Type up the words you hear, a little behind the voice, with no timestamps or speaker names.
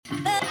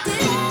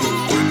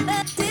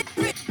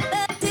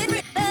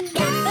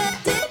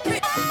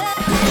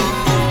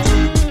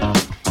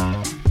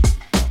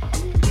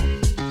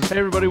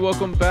everybody.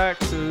 Welcome back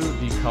to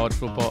the College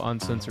Football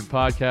Uncensored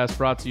podcast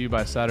brought to you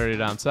by Saturday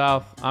Down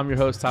South. I'm your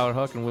host, Tyler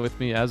Huck, and with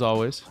me, as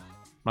always,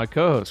 my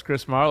co-host,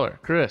 Chris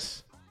Marler.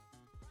 Chris,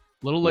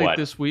 a little late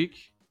this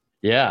week.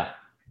 Yeah.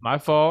 My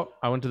fault.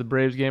 I went to the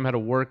Braves game, had a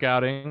work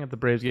outing at the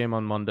Braves game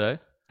on Monday.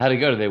 How'd it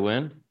go? Did they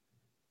win?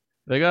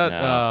 They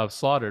got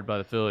slaughtered by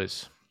the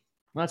Phillies.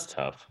 That's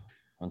tough.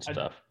 That's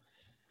tough.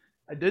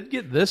 I did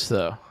get this,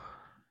 though.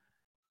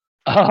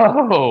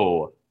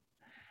 Oh.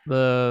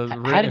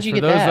 How did you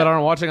get that? For those that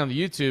aren't watching on the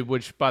YouTube,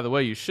 which, by the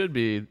way, you should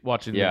be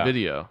watching the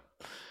video.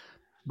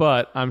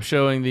 But I'm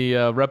showing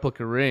the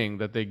replica ring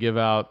that they give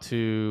out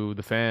to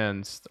the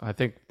fans. I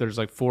think there's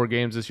like 4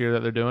 games this year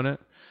that they're doing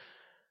it.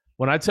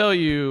 When I tell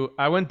you,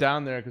 I went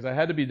down there because I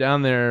had to be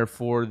down there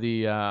for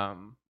the I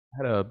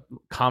had a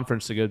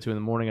conference to go to in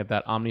the morning at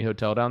that Omni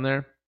Hotel down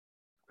there.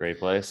 Great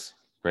place.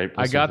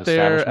 I got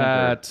there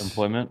at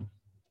employment.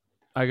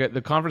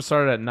 The conference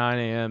started at 9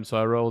 a.m., so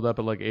I rolled up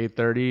at like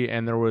 8:30,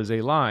 and there was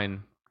a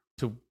line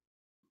to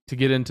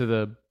get into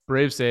the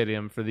Brave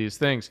Stadium for these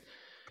things.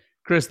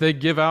 Chris, they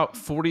give out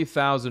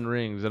 40,000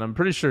 rings, and I'm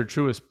pretty sure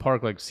Truist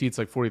Park like seats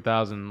like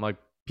 40,000. Like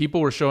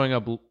people were showing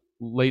up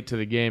late to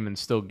the game and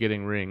still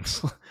getting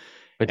rings.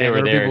 But they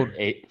were there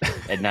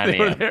at 9 a.m. They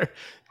were there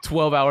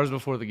 12 hours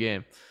before the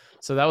game.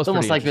 So that was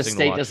almost like the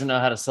state doesn't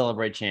know how to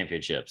celebrate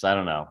championships. I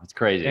don't know. It's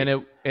crazy. And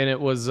it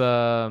was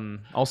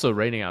also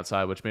raining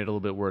outside, which made it a little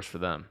bit worse for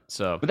them.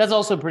 So, but that's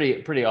also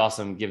pretty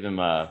awesome. Give them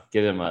a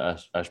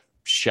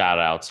shout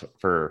out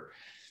for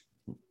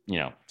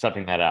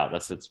something that out.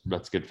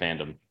 That's good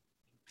fandom.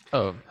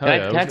 Oh,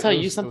 can I tell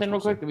you something real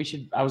quick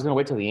that I was going to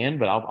wait till the end,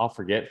 but I'll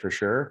forget for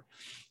sure.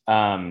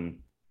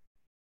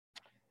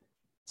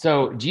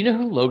 So do you know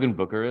who Logan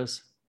Booker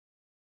is?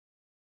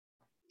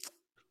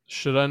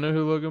 Should I know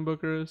who Logan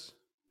Booker is?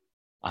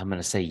 I'm going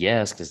to say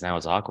yes, because now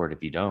it's awkward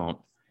if you don't.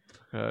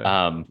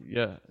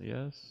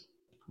 Yes.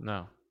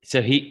 No. So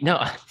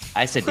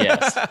I said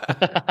yes.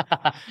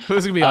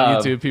 Who's going to be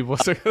on YouTube, people?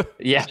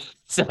 Yeah.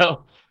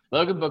 So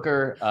Logan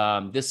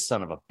Booker, this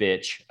son of a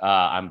bitch,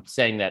 I'm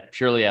saying that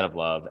purely out of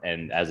love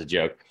and as a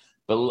joke,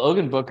 but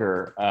Logan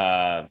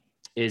Booker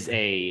is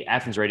a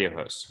Athens radio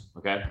host.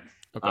 Okay.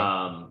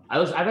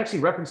 I've actually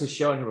referenced his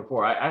show in here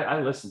before.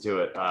 I listened to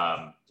it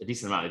a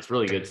decent amount. It's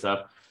really good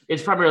stuff.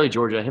 It's primarily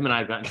Georgia. Him and I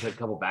have gotten into a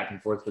couple back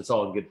and forth, but it's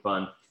all in good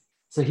fun.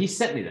 So he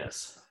sent me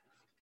this.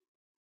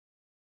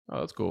 Oh,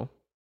 that's cool.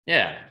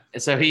 Yeah.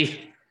 And so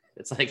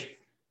it's like,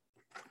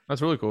 that's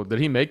really cool. Did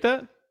he make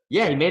that?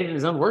 Yeah, he made it in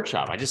his own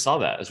workshop. I just saw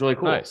that. It's really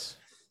cool. Nice.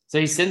 So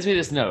he sends me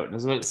this note.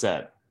 This is what it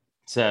said. It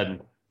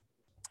said,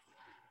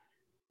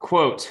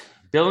 quote,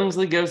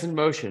 Billingsley goes in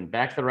motion,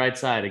 back to the right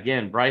side.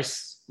 Again,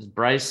 Bryce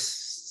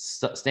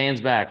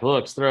stands back,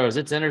 looks, throws.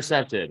 It's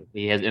intercepted.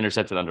 He has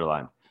intercepted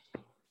underline.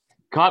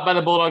 Caught by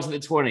the Bulldogs at the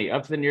 20,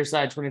 up to the near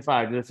side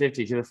 25, to the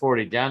 50, to the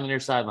 40, down the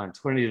near sideline,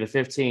 20 to the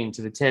 15,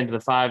 to the 10, to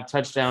the 5,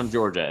 touchdown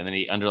Georgia. And then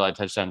he underlined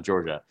touchdown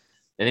Georgia.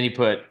 And then he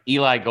put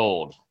Eli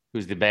Gold,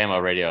 who's the Bama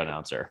radio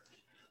announcer.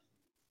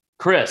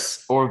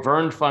 Chris or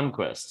Vern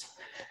Funquist.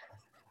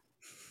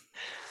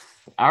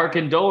 Our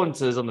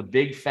condolences on the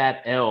big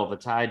fat L the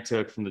Tide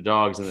took from the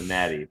Dogs and the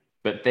Natty.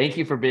 But thank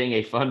you for being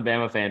a fun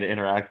Bama fan to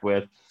interact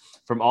with.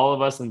 From all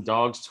of us in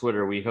Dogs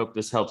Twitter, we hope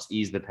this helps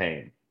ease the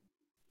pain.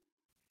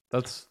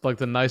 That's like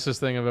the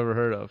nicest thing I've ever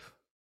heard of.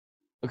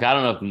 Okay, I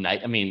don't know if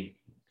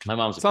my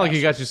mom's. It's not like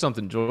he got you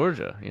something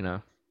Georgia,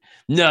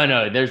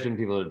 No, there's been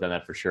people that have done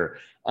that for sure.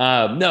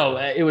 No,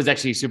 it was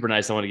actually super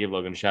nice. I want to give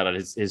Logan a shout out.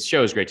 His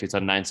show is great too. It's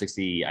on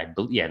 960,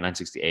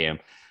 960 AM.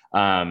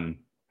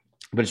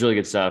 But it's really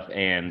good stuff,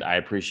 and I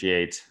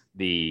appreciate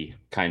the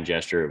kind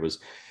gesture. It was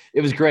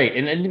great,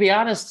 and to be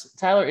honest,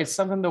 Tyler, it's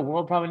something the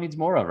world probably needs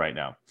more of right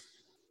now.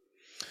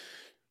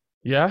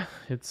 Yeah,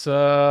 it's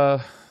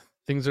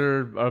things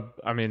are.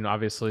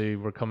 Obviously,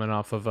 we're coming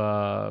off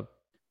of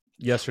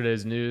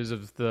yesterday's news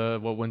of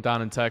what went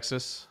down in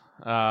Texas.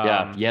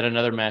 Yet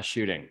another mass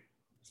shooting.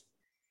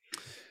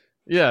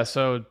 Yeah,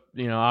 so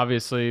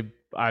obviously,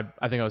 I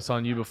think I was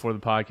telling you before the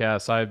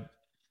podcast.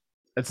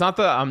 It's not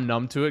that I'm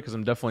numb to it because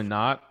I'm definitely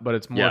not, but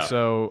it's more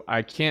so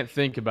I can't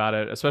think about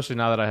it, especially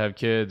now that I have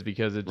kids,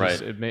 because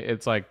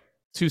it's like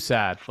too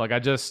sad. Like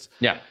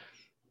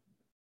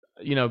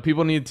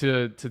people need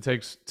to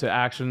take to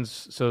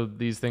actions so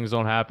these things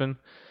don't happen.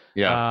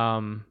 Yeah.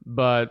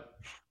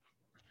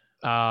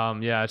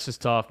 It's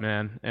just tough,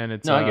 man. And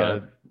it's I get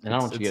it. And I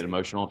don't want you to get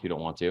emotional if you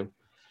don't want to.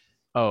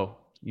 Oh,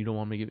 you don't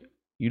want me to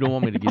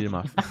get in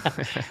my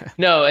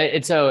No,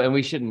 and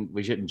we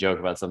shouldn't joke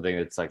about something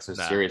that's like so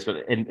serious,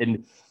 but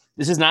and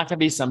this is not going to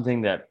be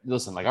something that,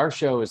 listen, like our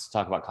show is to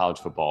talk about college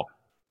football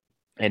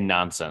and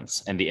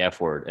nonsense and the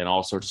F word and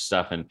all sorts of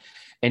stuff,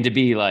 and to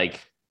be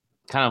like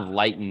kind of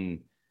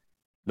lighten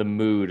the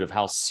mood of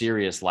how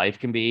serious life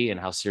can be and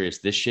how serious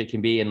this shit can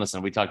be. And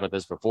listen, we talked about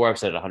this before. I've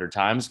said it 100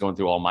 times, going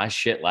through all my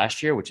shit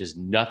last year, which is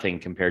nothing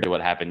compared to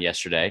what happened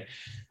yesterday.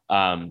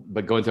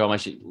 But going through all my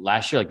shit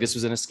last year, like this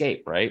was an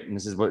escape, right? And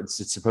this is what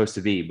it's supposed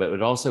to be. But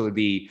it also would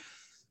be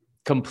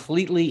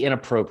completely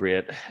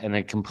inappropriate and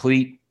a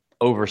complete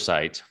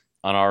oversight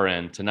on our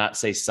end to not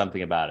say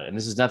something about it. And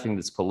this is nothing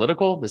that's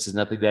political. This is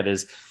nothing that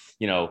is,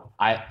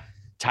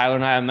 Tyler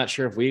and I'm not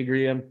sure if we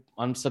agree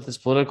on stuff that's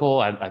political.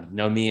 I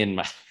know me and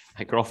my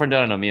girlfriend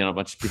don't. I know me and a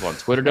bunch of people on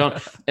Twitter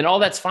don't. And all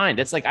that's fine.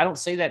 That's like, I don't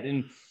say that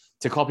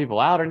to call people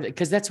out, or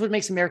because that's what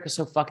makes America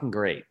so fucking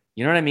great.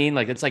 You know what I mean?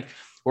 Like, it's like,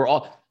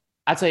 I'll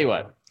tell you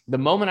what, the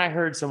moment I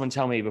heard someone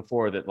tell me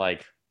before that,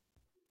 like,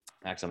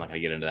 actually, I'm not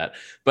going to get into that,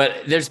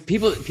 but there's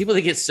people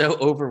that get so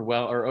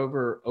overwhelmed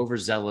or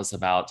overzealous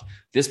about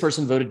this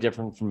person voted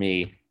different from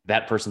me,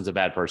 that person's a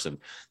bad person.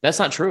 That's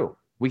not true.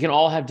 We can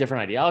all have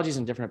different ideologies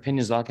and different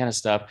opinions, all that kind of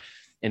stuff.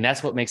 And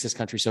that's what makes this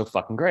country so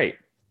fucking great.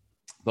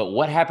 But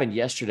what happened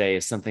yesterday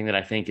is something that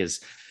I think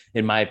is,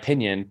 in my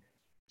opinion,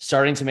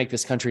 starting to make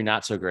this country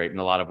not so great in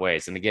a lot of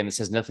ways. And again, this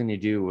has nothing to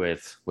do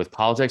with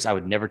politics. I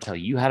would never tell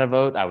you how to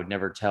vote. I would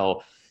never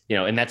tell,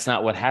 and that's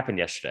not what happened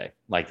yesterday.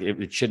 Like,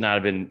 it should not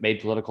have been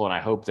made political. And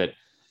I hope that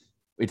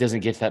it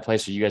doesn't get to that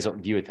place where you guys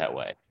don't view it that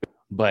way.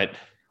 But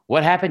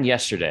what happened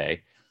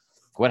yesterday,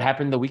 what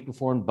happened the week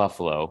before in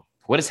Buffalo,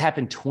 what has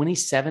happened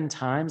 27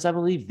 times, I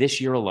believe,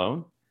 this year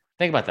alone.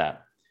 Think about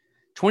that.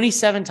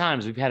 27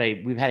 times we've had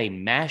a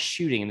mass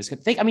shooting in this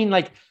country.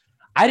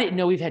 I didn't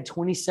know we've had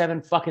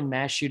 27 fucking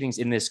mass shootings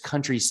in this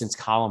country since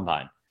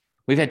Columbine.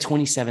 We've had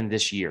 27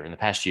 this year, in the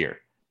past year.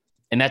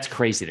 And that's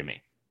crazy to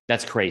me.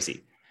 That's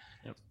crazy.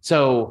 Yep.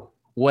 So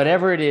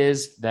whatever it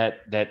is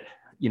that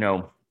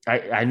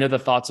I know the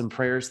thoughts and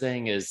prayers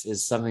thing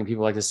is something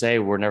people like to say.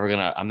 I'm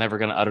never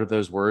gonna utter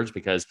those words,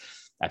 because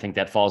I think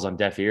that falls on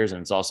deaf ears,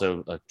 and it's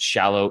also a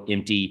shallow,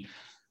 empty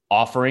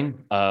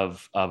offering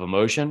of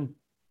emotion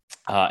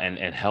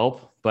and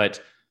help.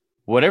 But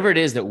whatever it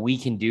is that we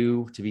can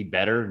do to be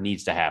better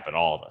needs to happen.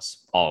 All of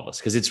us,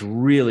 because it's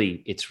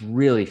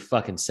really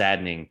fucking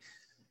saddening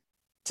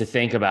to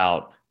think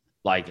about.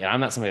 Like, and I'm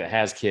not somebody that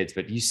has kids,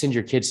 but you send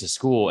your kids to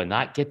school and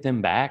not get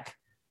them back.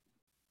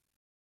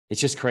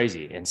 It's just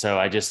crazy. And so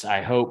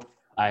I hope,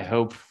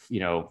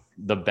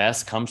 the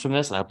best comes from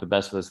this. I hope the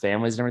best for those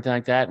families and everything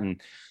like that.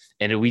 And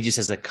we just,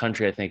 as a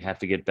country, I think, have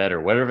to get better.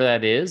 Whatever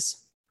that is,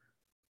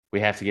 we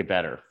have to get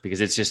better, because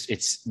this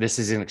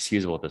is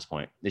inexcusable at this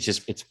point.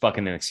 It's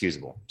fucking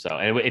inexcusable. So,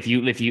 and if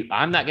you,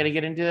 I'm not going to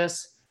get into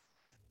this,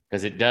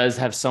 because it does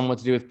have somewhat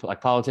to do with,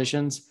 like,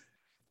 politicians.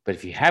 But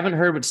if you haven't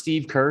heard what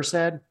Steve Kerr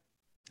said,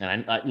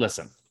 and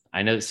listen,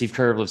 I know that Steve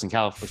Kerr lives in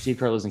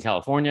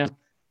California,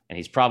 and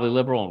he's probably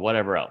liberal and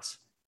whatever else.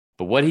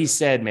 But what he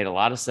said made a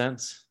lot of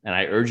sense, and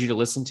I urge you to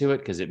listen to it,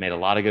 because it made a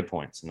lot of good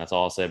points. And that's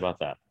all I'll say about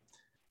that.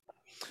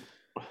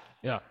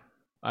 Yeah,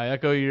 I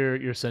echo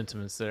your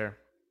sentiments there.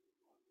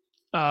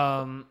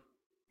 So,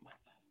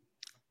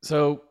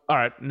 all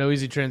right, no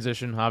easy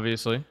transition,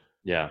 obviously.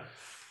 Yeah.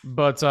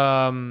 But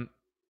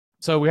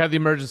so we had the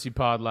emergency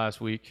pod last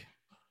week.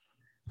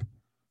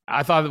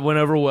 I thought it went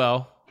over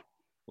well.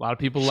 A lot of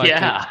people liked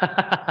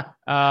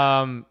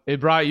it. It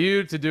brought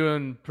you to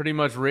doing pretty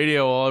much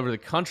radio all over the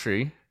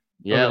country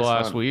over the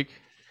last week.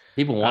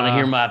 People want to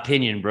hear my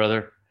opinion,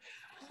 brother.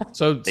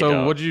 So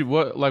what did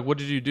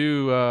you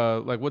do?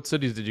 Like, what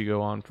cities did you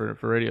go on for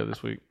radio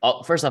this week?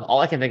 First off, all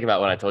I can think about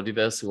when I told you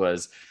this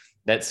was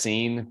that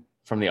scene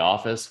from The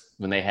Office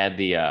when they had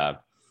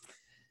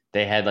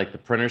like the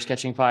printers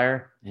catching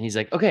fire, and he's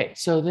like, okay,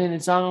 so then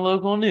it's on the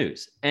local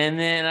news, and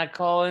then I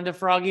call into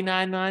Froggy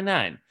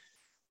 999,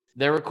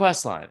 their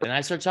request line, and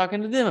I start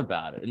talking to them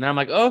about it, and I'm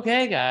like,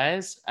 okay,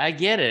 guys, I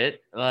get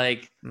it.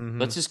 Like,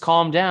 let's just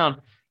calm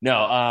down. No,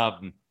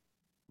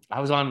 I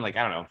was on, like,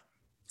 I don't know,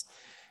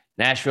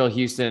 Nashville,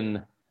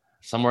 Houston,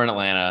 somewhere in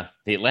Atlanta.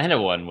 The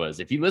Atlanta one was,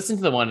 if you listen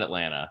to the one in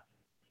Atlanta,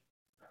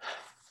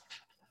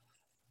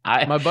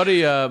 my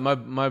buddy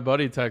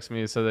texted me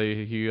and said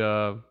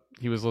that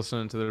he was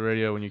listening to the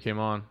radio when you came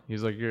on.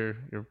 He's like, your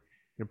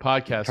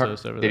podcast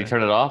host over there. Did he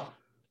turn it off?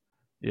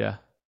 Yeah.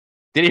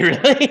 Did he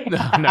really?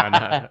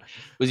 No.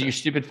 Was it your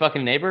stupid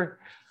fucking neighbor?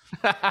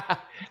 By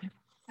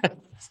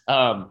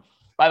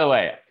the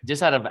way,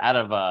 just out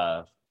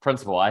of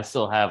principle, I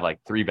still have like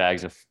 3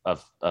 bags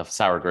of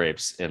sour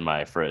grapes in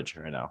my fridge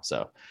right now.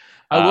 So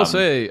I will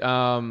say,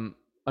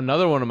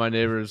 another one of my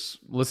neighbors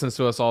listens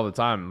to us all the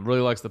time,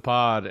 really likes the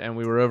pod. And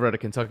we were over at a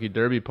Kentucky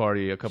Derby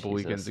party a couple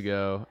weekends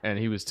ago, and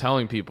he was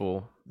telling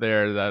people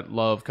there that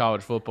love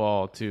college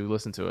football to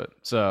listen to it.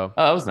 So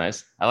that was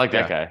nice. I like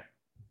that guy.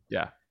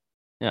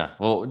 Yeah.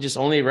 Well, just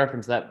only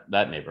reference that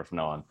neighbor from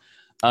now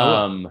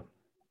on.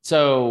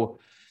 So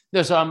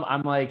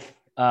I'm like,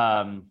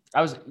 I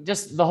was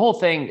just, the whole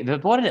thing, the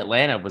one in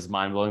Atlanta was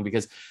mind blowing,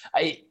 because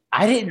I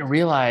didn't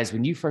realize,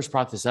 when you first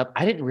brought this up,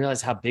 I didn't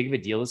realize how big of a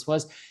deal this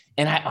was.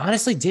 And I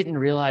honestly didn't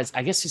realize,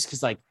 I guess just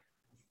because, like,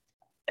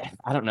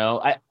 I don't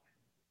know. I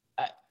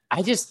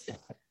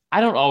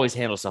don't always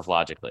handle stuff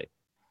logically,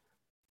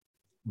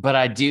 but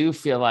I do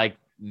feel like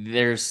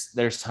there's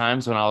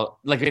times when I'll,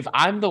 like, if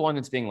I'm the one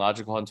that's being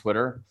logical on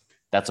Twitter,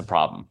 that's a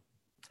problem.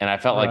 And I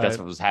felt like that's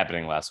what was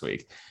happening last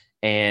week.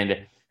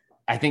 And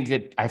I think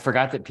that I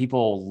forgot that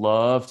people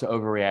love to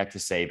overreact to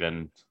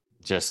Saban,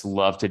 just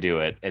love to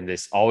do it. And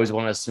this always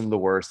want to assume the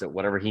worst, that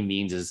whatever he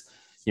means is,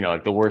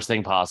 like, the worst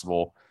thing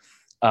possible.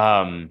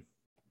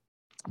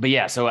 but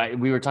yeah, so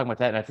we were talking about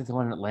that, and I think the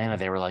one in Atlanta,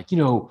 they were like,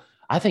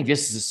 I think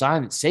this is a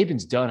sign that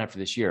Saban's done after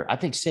this year. I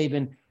think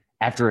Saban,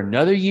 after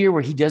another year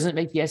where he doesn't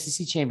make the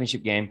SEC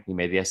championship game, he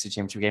made the SEC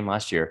championship game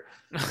last year,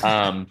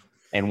 and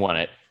won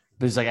it.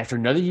 But it's like after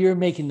another year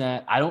making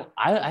that,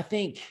 I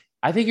think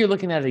you're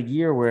looking at a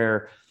year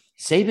where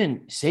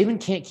Saban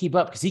can't keep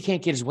up because he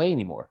can't get his way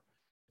anymore.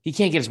 He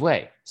can't get his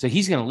way, so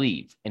he's going to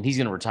leave and he's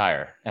going to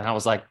retire. And I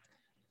was like,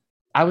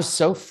 I was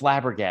so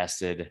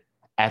flabbergasted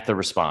at the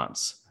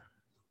response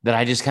that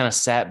I just kind of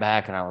sat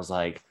back and I was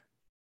like,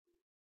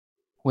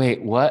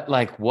 wait, what?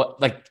 Like,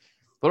 what? Like,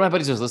 one of my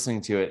buddies was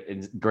listening to it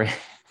in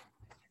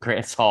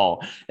Grant's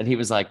Hall, and he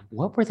was like,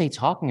 what were they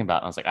talking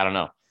about? And I was like, I don't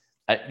know.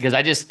 Because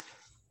I just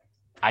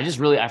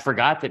really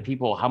forgot that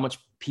how much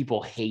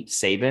people hate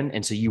Saban.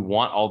 And so you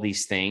want all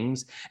these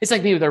things. It's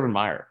like me with Urban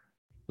Meyer.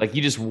 Like,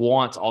 you just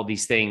want all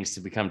these things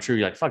to become true.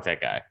 You're like, fuck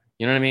that guy.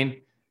 You know what I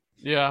mean?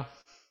 Yeah.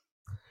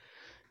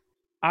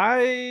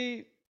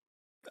 I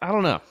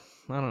don't know.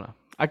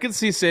 I could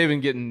see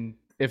Saban getting,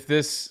 if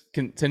this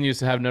continues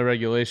to have no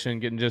regulation,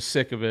 getting just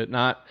sick of it.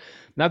 Not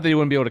that he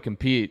wouldn't be able to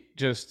compete,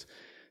 just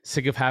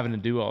sick of having to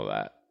do all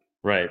that.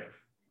 Right.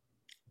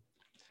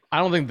 I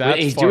don't think that's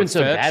he's doing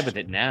so bad with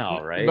it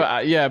now, right?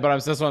 But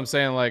that's what I'm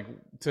saying. Like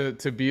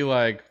to be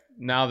like,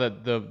 now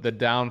that the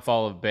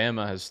downfall of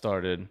Bama has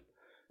started,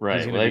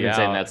 right? Well, they've been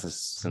saying that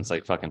since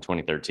like fucking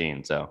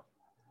 2013. So,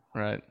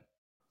 right.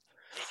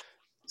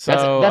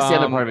 So that's the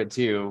other part of it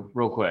too.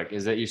 Real quick,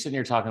 is that you're sitting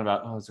here talking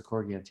about, it's a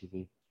corgi on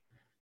TV.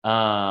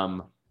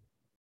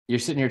 You're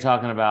sitting here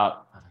talking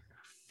about,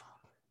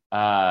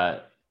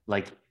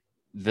 like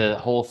the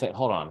whole thing.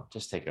 Hold on,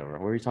 just take over.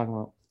 What were you talking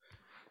about?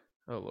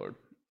 Oh Lord.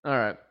 All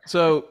right.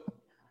 So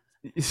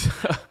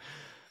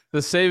the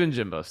Saban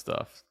Jimbo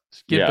stuff.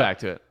 Get back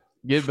to it.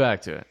 It's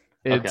okay.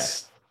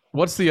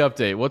 What's the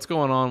update? What's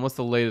going on? What's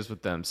the latest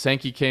with them?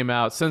 Sankey came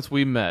out since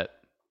we met.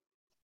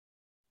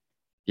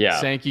 Yeah.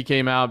 Sankey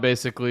came out,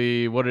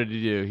 basically. What did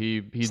he do?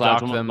 He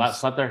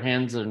slapped their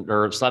hands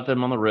or slapped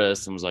them on the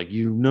wrist and was like,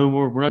 no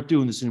more, we're not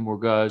doing this anymore,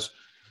 guys.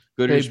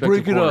 Go to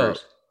break it up.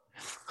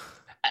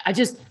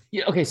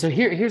 Okay, so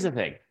here's the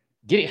thing.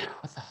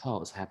 What the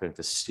hell is happening with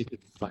this stupid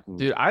fucking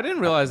dude? I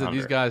didn't realize that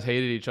these guys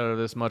hated each other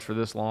this much for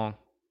this long.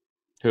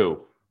 Who?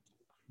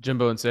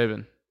 Jimbo and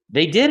Saban.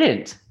 They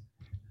didn't.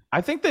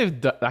 I think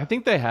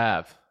they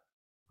have.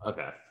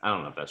 Okay, I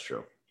don't know if that's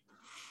true.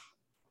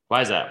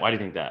 Why is that? Why do you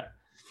think that?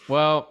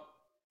 Well,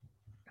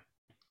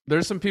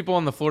 there's some people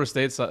on the Florida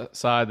State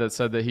side that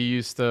said that he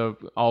used to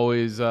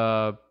always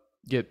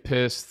get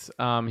pissed.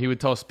 He would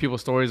tell people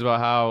stories about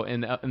how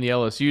in the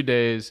LSU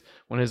days,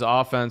 when his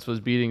offense was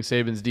beating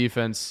Saban's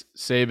defense,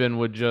 Saban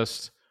would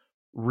just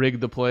rig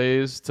the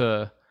plays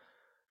to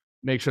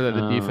make sure that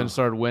the defense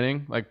started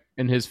winning, like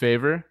in his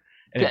favor,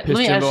 and it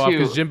pissed Jimbo off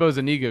because Jimbo's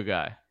an ego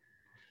guy,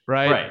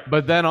 right?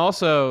 But then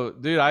also,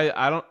 dude,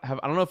 I don't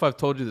know if I've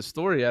told you the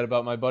story yet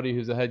about my buddy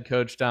who's a head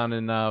coach down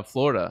in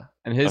Florida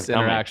and his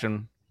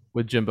interaction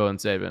with Jimbo and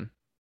Saban.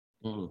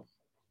 Mm.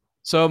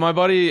 So my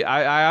buddy,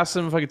 I asked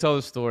him if I could tell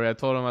the story. I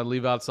told him I'd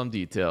leave out some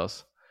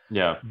details.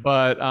 Yeah.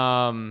 But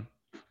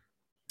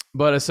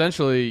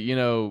essentially,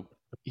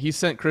 he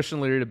sent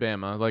Christian Leary to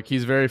Bama. Like,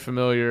 he's very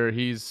familiar.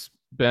 He's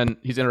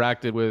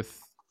interacted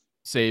with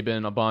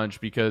Saban a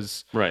bunch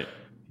because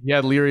he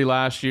had Leary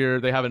last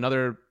year. They have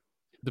another,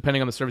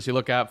 depending on the service you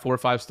look at, 4 or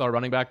 5-star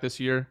running back this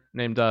year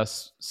named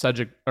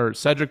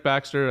Cedric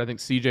Baxter. I think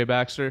CJ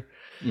Baxter.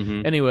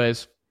 Mm-hmm.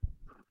 Anyways,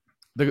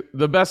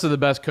 the best of the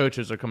best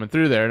coaches are coming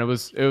through there, and I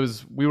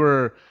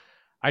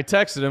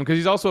texted him because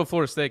he's also a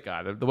Florida State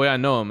guy. The way I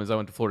know him is I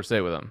went to Florida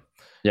State with him.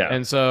 Yeah,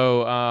 and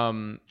so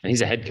and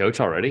he's a head coach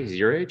already. He's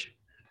your age.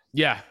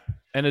 Yeah,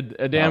 and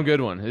a damn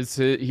good one. He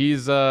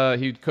coaches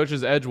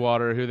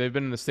Edgewater, who they've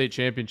been in the state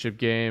championship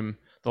game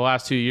the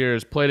last 2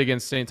 years. Played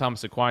against St.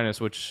 Thomas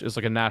Aquinas, which is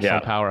like a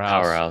national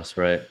powerhouse.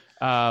 Right.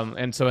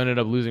 And so ended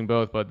up losing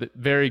both, but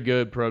very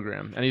good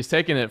program, and he's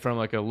taken it from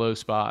like a low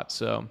spot.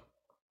 So,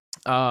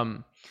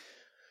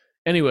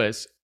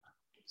 anyways,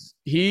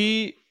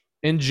 he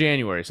in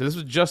January. So this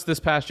was just this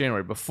past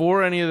January,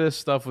 before any of this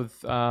stuff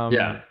with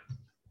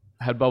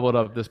had bubbled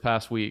up this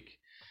past week.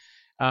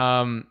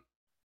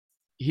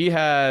 He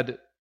had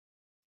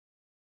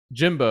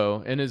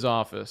Jimbo in his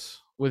office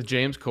with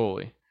James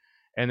Coley,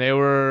 and they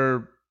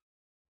were,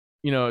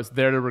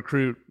 there to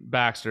recruit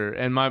Baxter.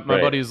 And my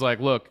buddy's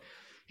like, look,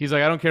 he's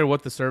like, I don't care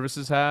what the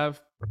services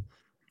have.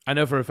 I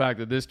know for a fact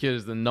that this kid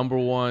is the number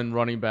one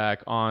running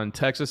back on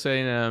Texas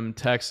A&M,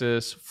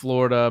 Texas,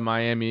 Florida,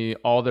 Miami,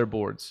 all their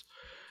boards.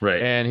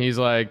 Right. And he's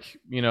like,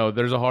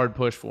 there's a hard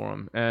push for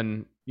him.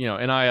 And,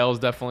 NIL is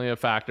definitely a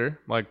factor.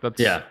 Like,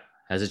 that's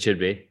as it should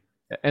be.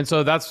 And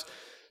so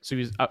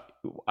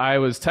I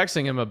was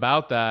texting him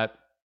about that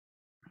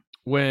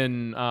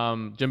when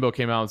Jimbo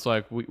came out. It's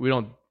like, we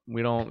don't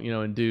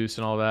induce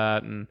and all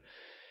that. And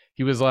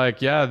he was like,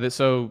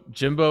 so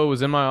Jimbo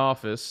was in my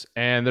office,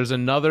 and there's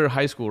another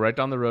high school right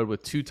down the road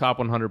with 2 top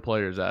 100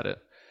 players at it.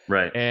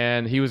 Right.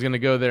 And he was going to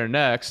go there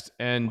next.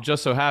 And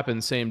just so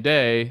happened, same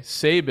day,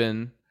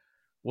 Saban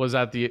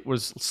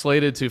was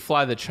slated to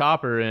fly the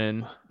chopper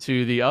in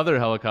to the other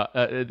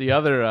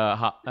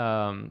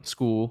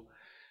school,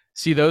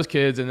 see those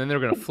kids, and then they're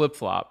going to flip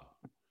flop.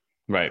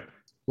 Right.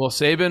 Well,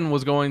 Saban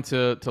was going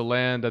to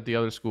land at the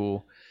other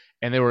school,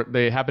 and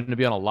they happened to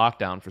be on a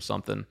lockdown for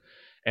something,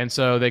 and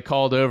so they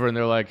called over and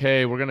they're like,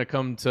 "Hey, we're going to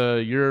come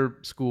to your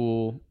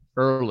school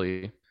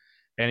early,"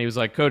 and he was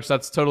like, "Coach,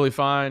 that's totally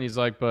fine." He's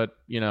like, "But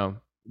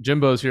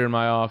Jimbo's here in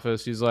my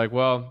office." He's like,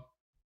 "Well,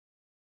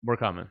 we're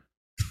coming.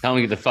 Tell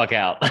me to get the fuck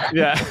out."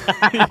 Yeah.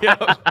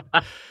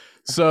 Yep.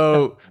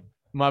 So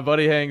my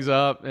buddy hangs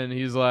up and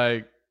he's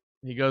like,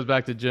 he goes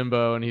back to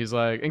Jimbo and he's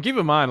like, and keep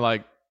in mind,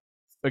 like,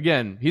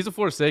 again, he's a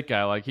Florida State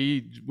guy. Like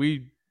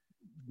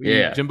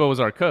Jimbo was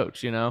our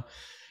coach,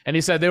 and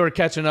he said they were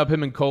catching up.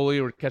 Him and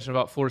Coley were catching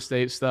about Florida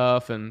State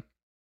stuff. And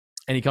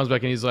he comes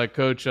back and he's like,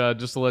 "Coach,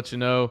 just to let you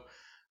know,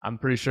 I'm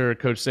pretty sure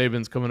Coach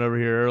Saban's coming over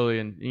here early."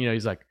 And,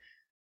 he's like,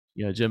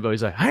 Jimbo,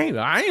 he's like, I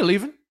ain't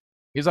leaving.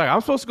 He's like,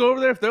 "I'm supposed to go over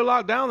there. If they're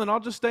locked down, then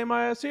I'll just stay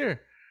my ass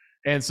here."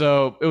 And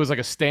so it was like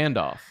a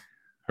standoff.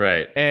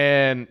 Right.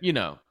 And,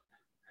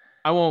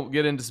 I won't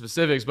get into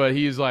specifics, but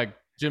he's like,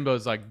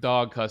 Jimbo's like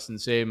dog cussing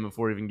Saban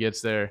before he even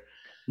gets there.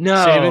 No.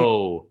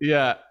 Saban,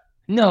 yeah.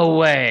 No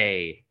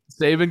way.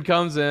 Saban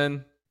comes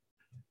in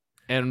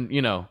and,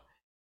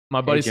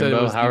 my buddy said,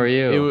 Jimbo, how are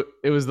you?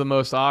 It was the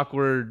most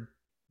awkward,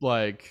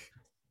 like,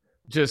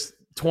 just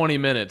 20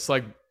 minutes.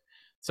 Like,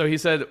 so he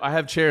said, "I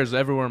have chairs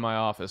everywhere in my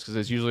office," because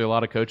there's usually a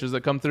lot of coaches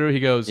that come through. He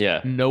goes,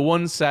 "Yeah, no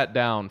one sat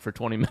down for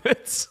 20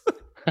 minutes."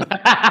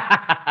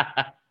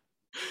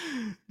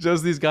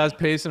 Just these guys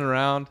pacing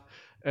around.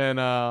 And,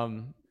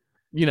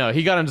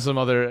 he got into some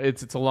other,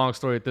 it's a long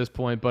story at this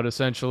point, but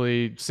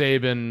essentially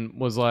Saban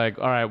was like,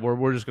 "All right,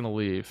 we're just going to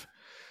leave."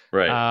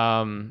 Right.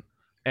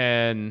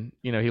 And,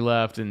 he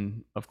left.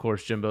 And of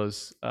course,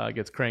 Jimbo's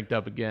gets cranked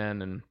up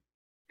again. And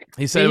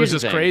he said it was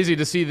just crazy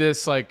to see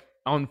this, like,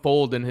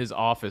 unfold in his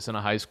office in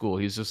a high school.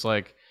 He's just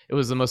like, it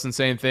was the most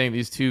insane thing.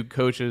 These two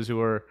coaches who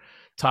were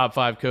top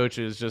 5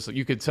 coaches, just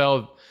you could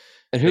tell.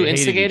 And who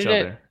instigated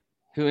it?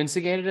 Who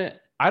instigated it?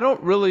 I don't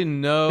really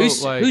know.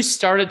 Who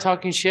started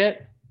talking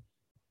shit?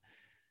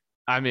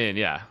 I mean,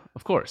 yeah,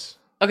 of course.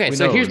 Okay,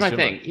 so here's my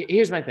thing.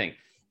 Here's my thing.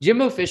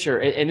 Jimbo Fisher,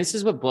 and this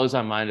is what blows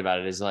my mind about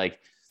it, is like,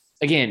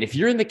 again, if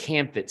you're in the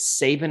camp that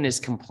Saban is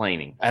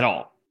complaining at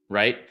all,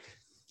 right?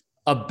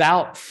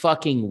 About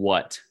fucking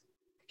what?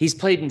 He's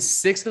played in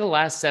 6 of the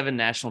last 7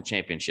 national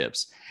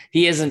championships.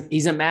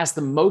 He's amassed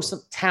the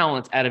most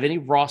talent out of any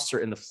roster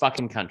in the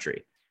fucking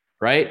country,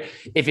 right?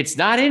 If it's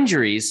not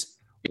injuries,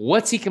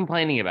 what's he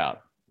complaining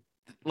about?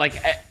 Like,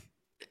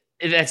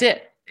 that's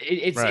it.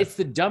 It's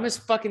the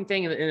dumbest fucking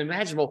thing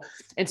imaginable.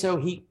 And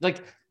so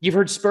you've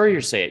heard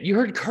Spurrier say it. You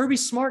heard Kirby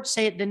Smart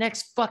say it the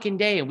next fucking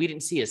day, and we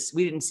didn't see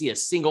a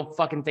single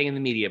fucking thing in the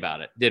media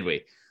about it, did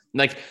we?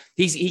 Like,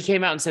 he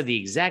came out and said the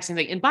exact same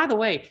thing. And by the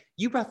way,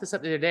 you brought this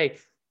up the other day.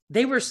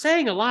 They were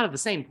saying a lot of the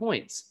same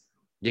points.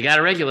 You got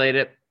to regulate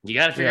it. You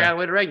got to figure out a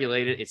way to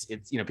regulate it. It's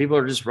people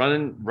are just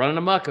running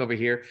amok over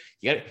here.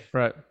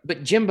 Right.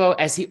 But Jimbo,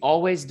 as he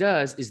always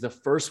does, is the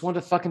first one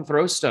to fucking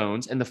throw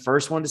stones and the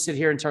first one to sit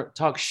here and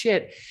talk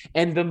shit.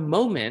 And the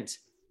moment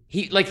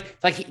he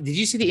did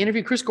you see the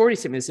interview? Chris Gordy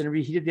sent me this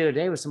interview he did the other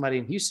day with somebody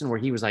in Houston where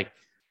he was like,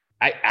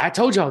 I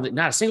told y'all that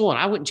not a single one.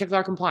 I wouldn't check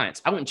our compliance.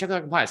 How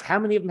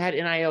many of them had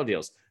NIL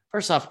deals?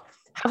 First off,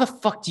 how the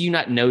fuck do you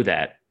not know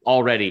that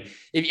already?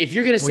 If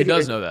you're going to say he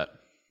does know that.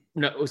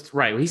 No,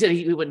 right. He said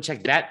he wouldn't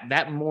check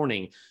that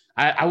morning.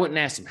 I wouldn't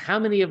ask him how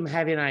many of them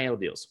have NIL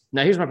deals.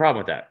 Now, here's my problem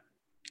with that.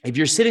 If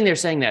you're sitting there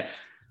saying that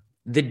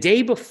the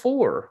day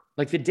before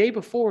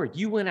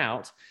you went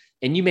out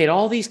and you made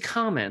all these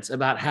comments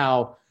about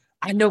how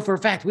I know for a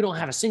fact we don't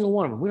have a single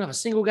one of them. We don't have a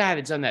single guy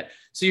that's done that.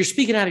 So you're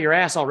speaking out of your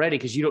ass already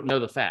because you don't know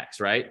the facts,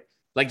 right?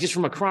 Like, just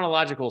from a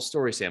chronological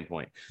story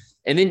standpoint.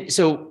 And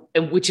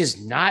then which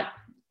is not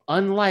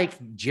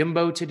unlike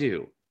Jimbo to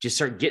do. Just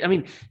start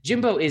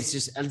Jimbo is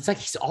just, it's like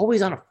he's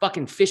always on a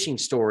fucking fishing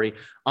story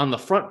on the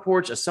front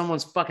porch of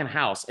someone's fucking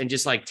house and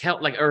just like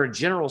or a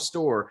general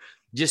store,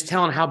 just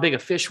telling how big a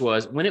fish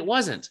was when it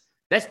wasn't.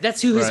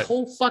 That's who his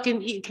whole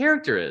fucking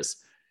character is.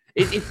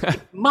 It's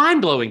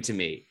mind blowing to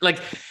me. Like,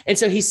 and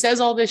so he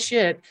says all this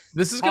shit.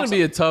 This is going to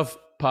be a tough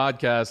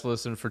podcast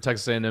listen for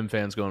Texas A&M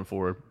fans going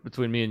forward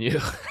between me and you.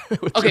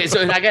 Okay,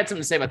 so I got something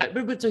to say about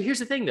that. But so here's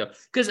the thing though,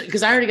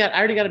 because I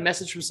already got a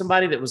message from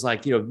somebody that was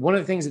like, one of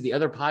the things that the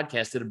other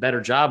podcast did a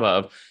better job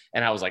of,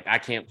 and I was like, I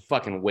can't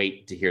fucking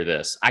wait to hear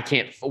this. I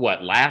can't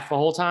laugh the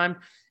whole time.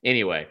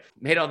 Anyway,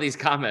 made all these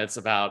comments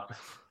about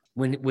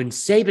when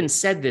Saban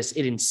said this,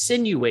 it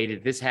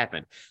insinuated this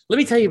happened. Let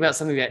me tell you about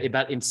something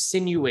about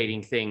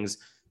insinuating things,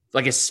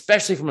 like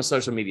especially from a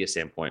social media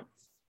standpoint,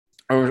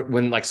 or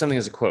when like something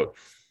is a quote.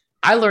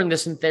 I learned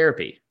this in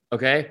therapy,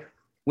 okay?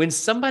 When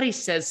somebody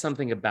says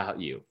something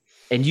about you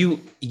and you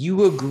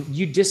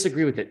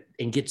disagree with it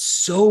and get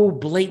so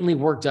blatantly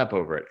worked up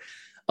over it,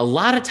 a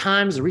lot of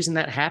times the reason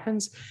that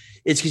happens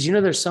is because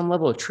there's some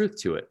level of truth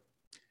to it.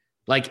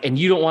 Like, and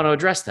you don't want to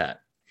address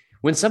that.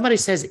 When somebody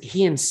says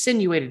he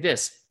insinuated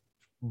this,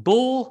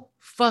 bull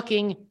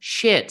fucking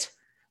shit.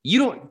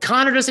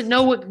 Connor doesn't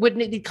know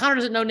Connor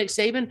doesn't know Nick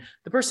Saban.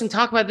 The person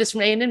talking about this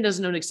from A&M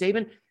doesn't know Nick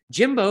Saban.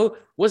 Jimbo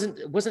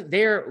wasn't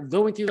there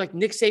going through like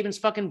Nick Saban's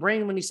fucking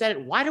brain when he said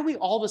it. Why do we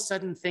all of a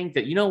sudden think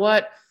that, you know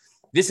what?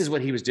 This is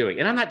what he was doing.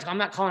 And I'm not calling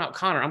out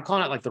Connor. I'm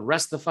calling out like the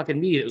rest of the fucking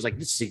media. It was like,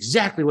 this is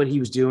exactly what he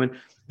was doing.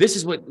 This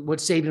is what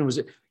Saban was.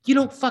 You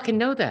don't fucking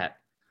know that.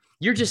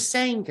 You're just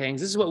saying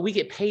things. This is what we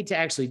get paid to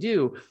actually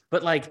do.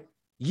 But like,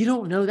 you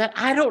don't know that.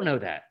 I don't know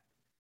that.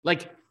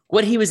 Like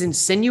what he was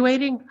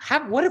insinuating.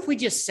 What if we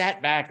just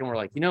sat back and we're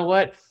like, you know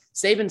what?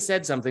 Saban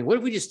said something. What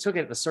if we just took it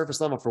at the surface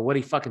level for what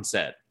he fucking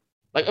said?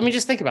 Like, I mean,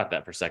 just think about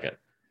that for a second.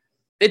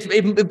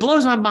 It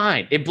blows my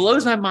mind. It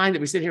blows my mind that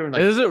we sit here and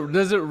like.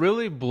 Does it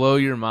really blow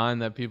your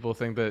mind that people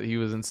think that he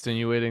was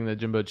insinuating that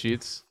Jimbo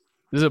cheats?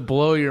 Does it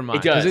blow your mind?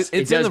 It does.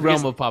 It's in the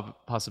realm of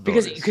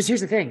possibilities. Because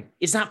here's the thing: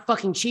 it's not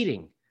fucking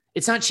cheating.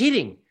 It's not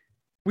cheating.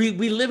 We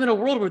live in a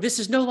world where this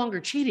is no longer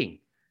cheating.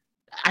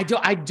 I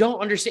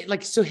don't understand.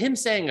 Like, so him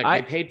saying like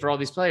I paid for all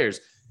these players,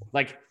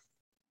 like.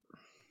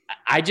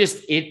 I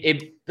just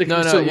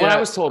what I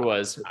was told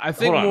was I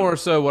think more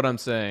so what I'm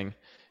saying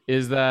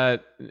is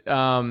that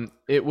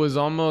it was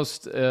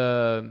almost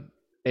a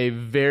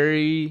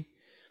very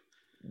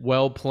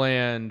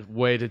well-planned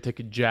way to take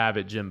a jab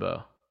at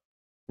Jimbo.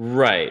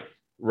 Right.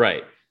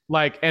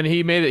 Like, and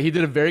he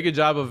did a very good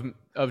job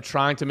of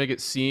trying to make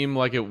it seem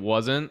like it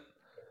wasn't,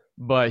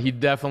 but he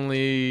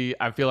definitely,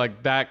 I feel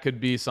like that could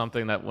be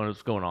something that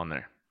was going on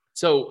there.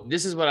 So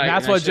this is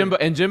what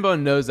Jimbo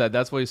knows that.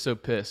 That's why he's so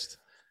pissed.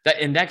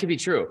 That could be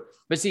true.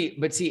 But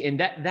see, and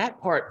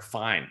that part,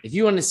 fine. If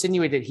you want to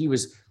insinuate that he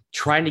was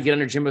trying to get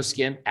under Jimbo's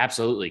skin,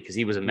 absolutely, because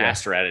he was a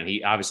master at it and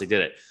he obviously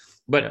did it.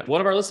 But one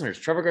of our listeners,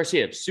 Trevor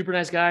Garcia, super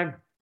nice guy,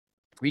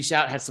 reached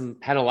out,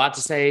 had a lot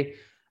to say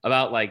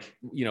about like,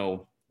 you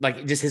know,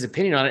 like just his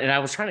opinion on it. And I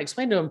was trying to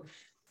explain to him,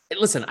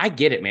 listen, I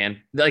get it,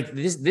 man. Like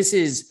this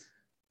is,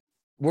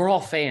 we're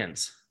all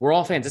fans. We're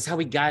all fans. That's how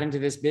we got into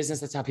this business.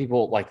 That's how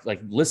people like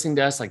listening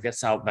to us. Like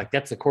that's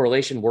the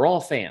correlation. We're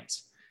all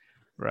fans.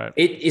 Right.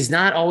 It is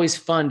not always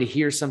fun to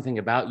hear something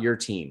about your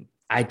team.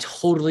 I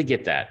totally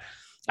get that.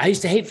 I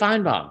used to hate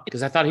Feinbaum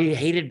because I thought he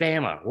hated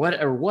Bama.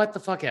 What the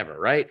fuck ever,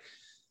 right?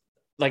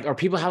 Like, how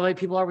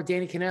people are with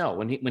Danny Kanell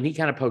when he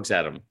kind of pokes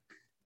at him.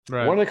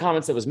 Right. One of the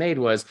comments that was made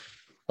was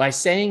by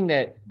saying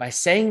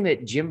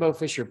that Jimbo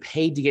Fisher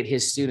paid to get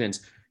his students,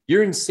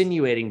 you're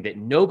insinuating that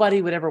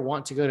nobody would ever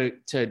want to go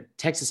to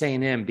Texas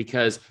A&M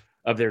because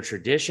of their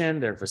tradition,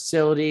 their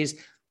facilities,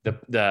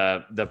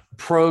 the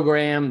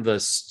program, the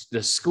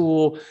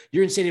school.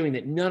 You're insinuating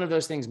that none of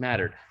those things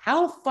mattered.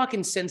 How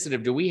fucking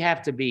sensitive do we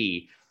have to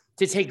be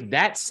to take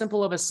that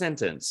simple of a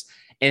sentence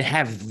and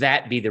have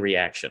that be the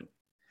reaction?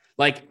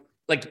 Like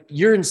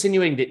you're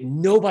insinuating that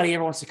nobody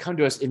ever wants to come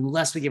to us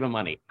unless we give them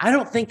money. I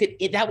don't think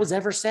that was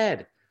ever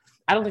said.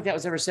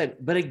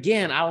 But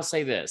again, I will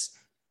say this.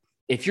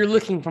 If you're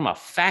looking from a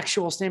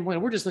factual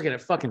standpoint, we're just looking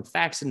at fucking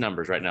facts and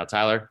numbers right now,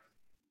 Tyler.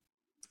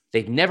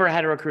 They've never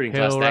had a recruiting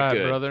class that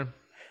good. Brother.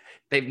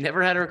 They've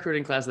never had a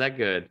recruiting class that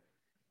good.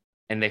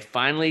 And they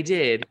finally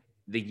did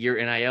the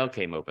year NIL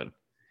came open.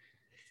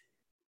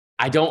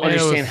 I don't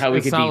understand how we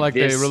could be this. It's not like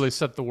they really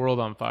set the world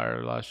on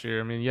fire last year.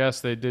 I mean,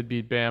 yes, they did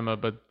beat Bama,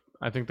 but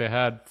I think they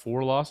had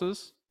 4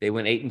 losses. They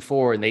went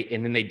 8-4,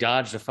 and then they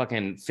dodged a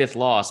fucking 5th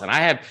loss.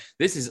 And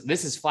this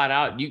is flat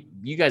out.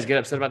 You guys get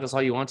upset about this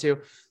all you want to.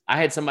 I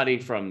had somebody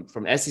from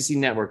SEC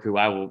Network who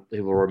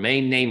will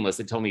remain nameless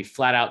that told me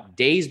flat out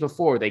days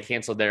before they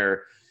canceled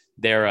their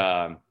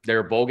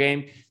bowl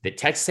game that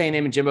Texas A&M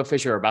and Jimbo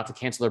Fisher are about to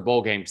cancel their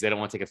bowl game because they don't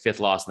want to take a 5th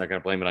loss and they're going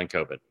to blame it on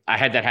COVID. I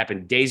had that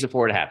happen days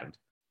before it happened.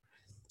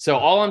 So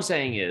all I'm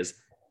saying is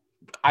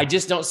I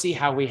just don't see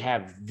how we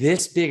have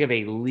this big of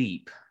a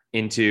leap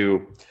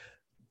into,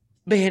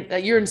 man,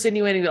 you're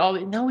insinuating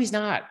that no, he's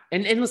not.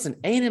 And listen,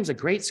 A&M's a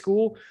great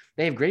school.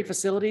 They have great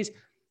facilities.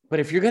 But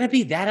if you're going to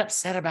be that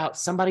upset about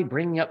somebody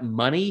bringing up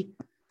money,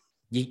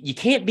 you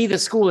can't be the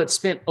school that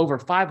spent over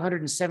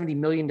 $570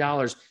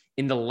 million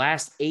in the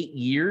last 8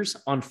 years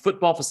on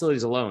football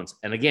facilities alone.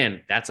 And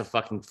again, that's a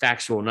fucking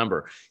factual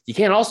number. You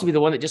can't also be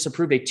the one that just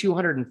approved a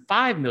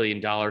 $205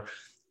 million,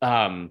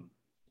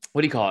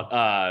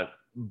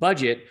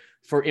 budget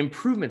for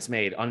improvements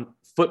made on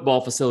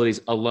football facilities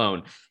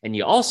alone. And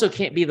you also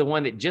can't be the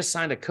one that just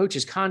signed a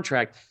coach's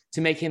contract to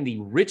make him the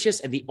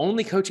richest and the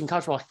only coach in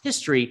college football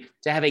history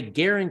to have a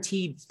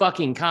guaranteed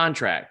fucking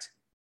contract.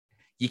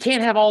 You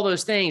can't have all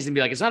those things and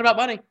be like, it's not about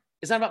money.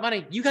 It's not about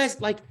money. You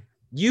guys, like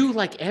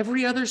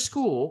every other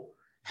school,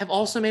 have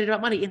also made it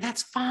about money. And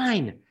that's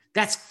fine.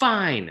 That's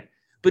fine.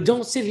 But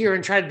don't sit here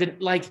and try to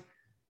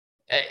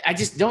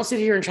don't sit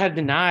here and try to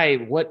deny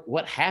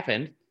what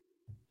happened.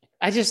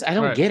 I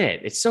don't get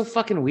it. It's so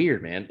fucking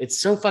weird, man. It's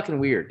so fucking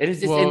weird.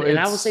 And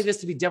I will say this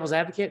to be devil's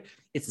advocate.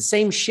 It's the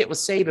same shit with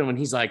Saban when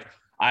he's like,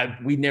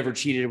 we never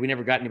cheated. We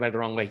never got anybody the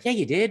wrong way. Yeah,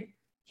 you did.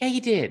 Yeah,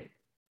 you did.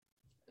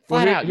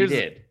 Flat out, you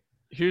did.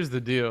 Here's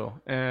the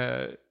deal.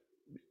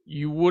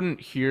 You wouldn't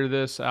hear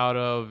this out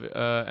of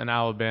an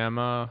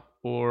Alabama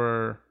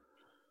or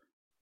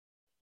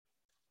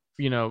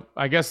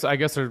I guess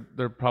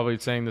they're probably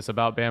saying this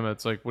about Bama.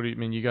 It's like, what do you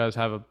mean? You guys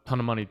have a ton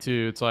of money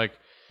too. It's like,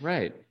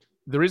 right.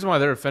 The reason why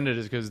they're offended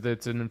is because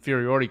it's an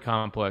inferiority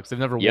complex. They've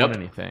never won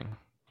anything.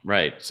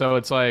 Right. So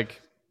it's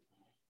like,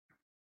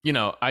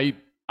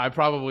 I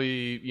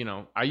probably,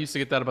 I used to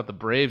get that about the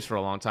Braves for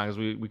a long time because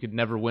we could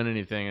never win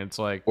anything. And it's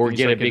like, or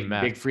get a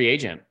big free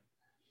agent.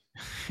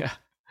 Yeah.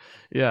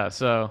 Yeah.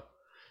 So,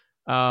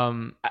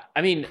 I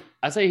mean,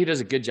 I'll tell you who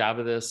does a good job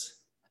of this.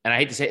 And I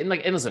hate to say it.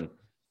 And listen,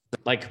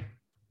 like,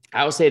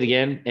 I will say it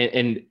again.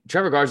 And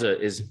Trevor Garza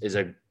is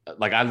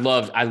I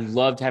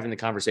loved having the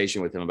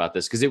conversation with him about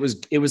this because it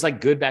was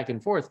like good back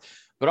and forth.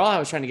 But all I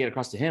was trying to get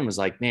across to him was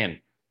like, man,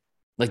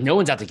 like, no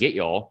one's out to get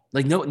y'all.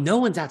 Like, no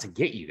one's out to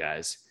get you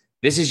guys.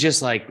 This is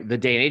just like the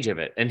day and age of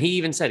it. And he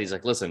even said, he's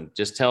like, listen,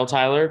 just tell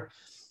Tyler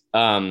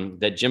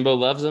that Jimbo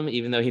loves him,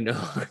 even though he knows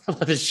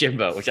loves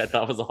Jimbo, which I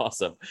thought was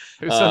awesome.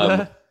 Who said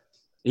that?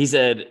 He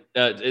said,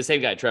 the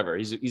same guy, Trevor.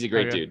 He's a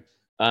great dude.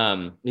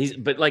 I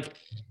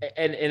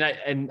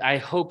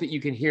hope that you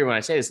can hear when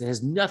I say this. It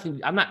has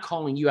nothing. I'm not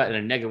calling you out in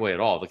a negative way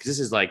at all, because this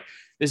is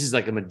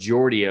like a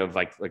majority of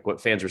like what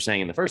fans were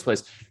saying in the first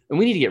place. And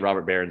we need to get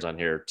Robert Behrens on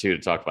here too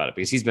to talk about it,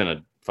 because he's been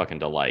a fucking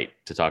delight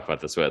to talk about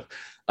this with.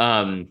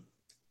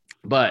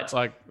 But it's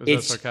like,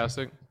 is that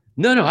sarcastic?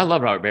 No, I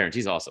love Robert Behrens.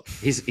 He's awesome.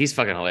 He's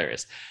fucking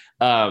hilarious.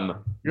 You're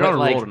on a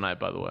roll tonight,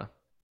 by the way.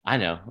 I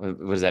know. What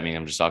does that mean?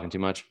 I'm just talking too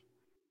much?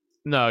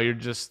 No, you're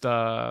just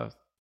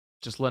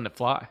letting it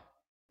fly.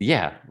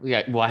 Yeah.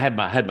 Well, I had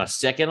my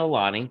second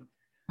Alani,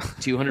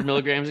 200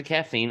 milligrams of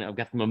caffeine. I've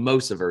got the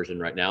mimosa version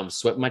right now. I'm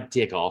sweating my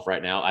dick off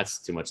right now.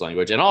 That's too much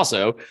language. And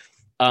also,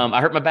 I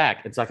hurt my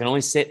back. And so I can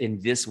only sit in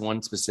this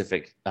one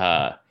specific,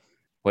 what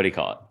do you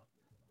call it?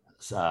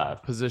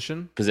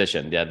 Position.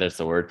 Yeah, that's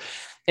the word.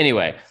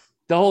 Anyway,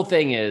 the whole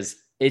thing is,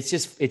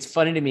 it's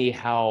funny to me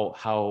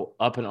how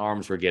up in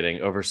arms we're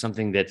getting over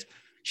something that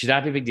should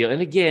not be a big deal.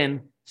 And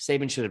again,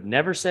 Saban should have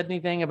never said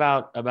anything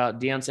about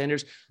Deion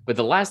Sanders. But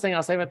the last thing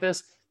I'll say about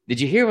this,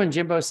 did you hear when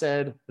Jimbo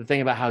said the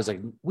thing about how it's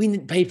like, we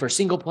didn't pay for a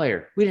single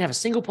player? We didn't have a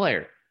single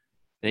player.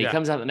 And he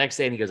comes out the next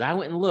day and he goes, I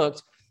went and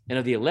looked, and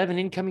of the 11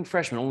 incoming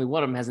freshmen, only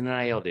one of them has an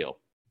NIL deal.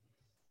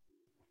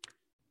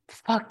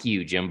 Fuck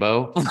you,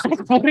 Jimbo.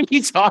 What are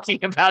you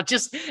talking about?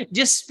 Just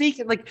speak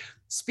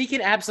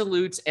in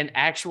absolutes and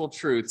actual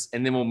truths,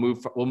 and then we'll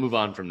move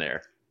on from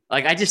there.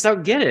 Like, I just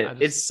don't get it.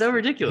 It's so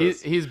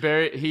ridiculous.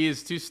 He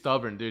is too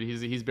stubborn, dude.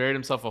 He's buried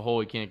himself a hole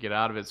he can't get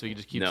out of it, so he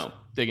just keeps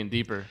digging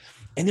deeper.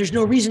 And there's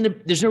no reason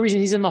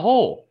he's in the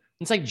hole.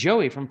 It's like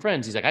Joey from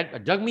Friends. He's like, I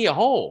dug me a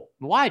hole.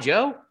 Why,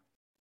 Joe?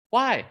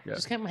 Why? Yeah.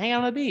 Just come hang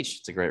out on the beach.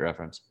 It's a great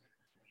reference.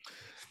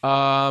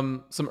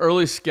 Some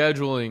early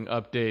scheduling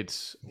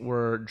updates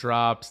were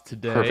dropped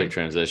today. Perfect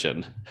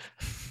transition.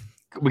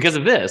 Because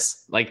of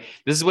this. Like,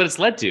 this is what it's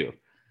led to.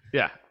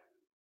 Yeah.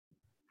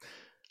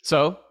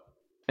 So,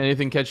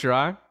 anything catch your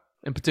eye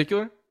in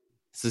particular?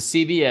 So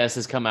CBS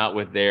has come out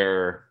with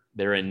their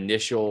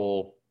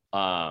initial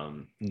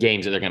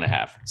games that they're going to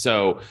have.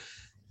 So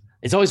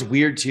it's always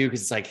weird too,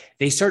 because it's like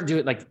they start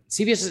doing, like,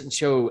 CBS doesn't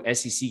show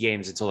SEC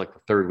games until like the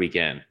third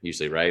weekend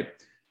usually, right?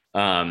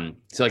 So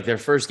like their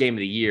first game of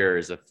the year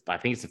is I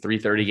think it's a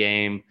 3:30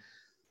 game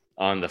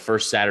on the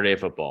first Saturday of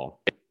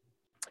football,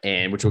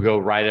 and which will go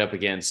right up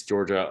against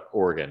Georgia,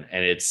 Oregon,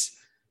 and it's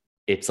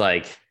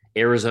like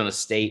Arizona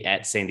State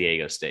at San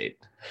Diego State,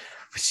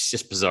 which is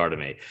just bizarre to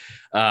me.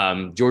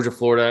 Georgia,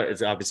 Florida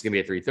is obviously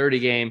going to be a 3:30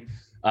 game.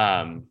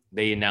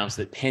 They announced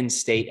that Penn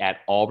State at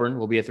Auburn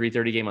will be a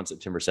 3:30 game on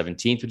September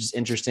 17th, which is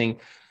interesting.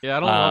 Yeah, I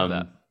don't love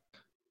that.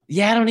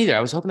 Yeah, I don't either.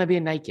 I was hoping that'd be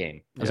a night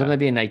game.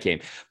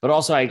 But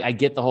also I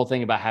get the whole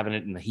thing about having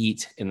it in the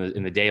heat, in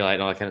the daylight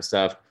and all that kind of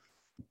stuff.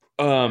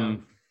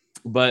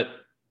 But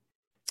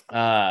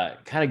kind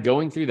of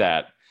going through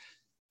that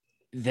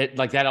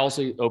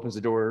also opens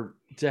the door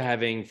to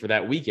having for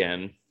that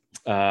weekend.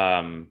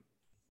 What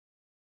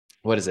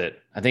is it?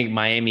 I think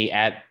Miami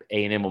at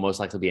A&M will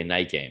most likely be a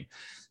night game.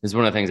 This is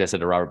one of the things I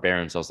said to Robert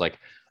Behrens. I was like,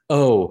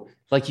 oh,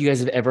 like you guys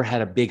have ever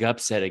had a big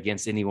upset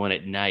against anyone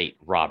at night,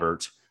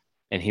 Robert?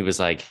 And he was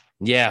like,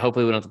 yeah,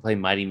 hopefully we don't have to play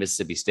mighty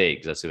Mississippi State,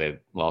 because that's who they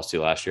lost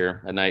to last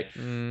year at night.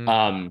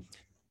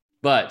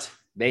 But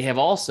they have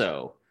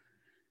also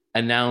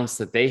announced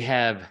that they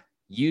have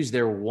used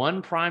their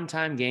one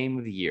primetime game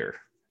of the year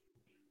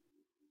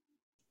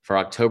for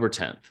October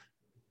 10th.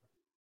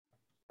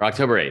 Or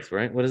October 8th,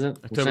 right? What is it?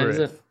 October 8th. Is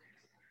it?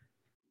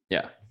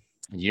 Yeah.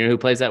 You know who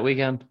plays that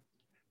weekend?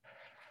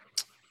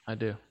 I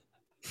do.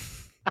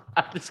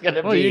 It's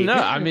gonna be.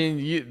 I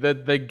mean,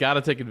 they got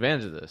to take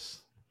advantage of this.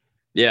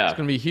 Yeah, it's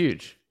gonna be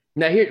huge.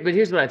 Now,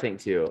 here's what I think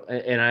too,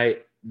 and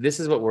this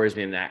is what worries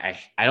me, and I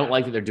don't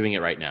like that they're doing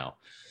it right now.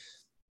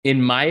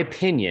 In my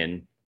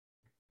opinion,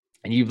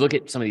 and you look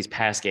at some of these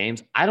past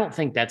games, I don't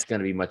think that's going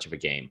to be much of a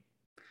game.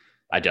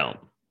 I don't.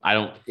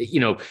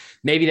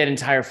 Maybe that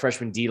entire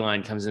freshman D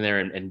line comes in there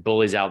and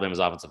bullies Alabama's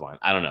offensive line.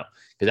 I don't know,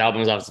 because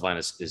Alabama's offensive line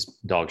is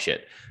dog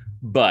shit.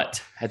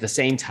 But at the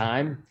same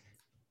time,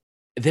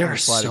 there are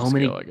so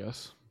many. I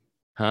guess.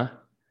 Huh?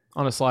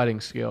 On a sliding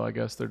scale, I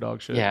guess they're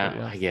dog shit.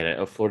 Yeah, I get it.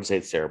 Oh, Florida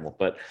State's terrible,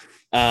 but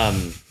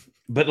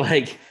But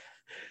like,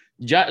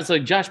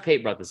 Josh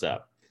Pate brought this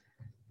up.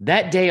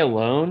 That day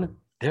alone,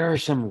 there are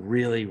some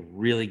really,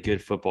 really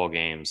good football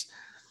games,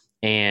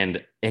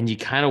 and you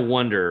kind of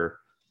wonder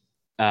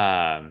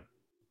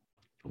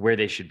where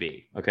they should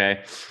be.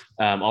 Okay.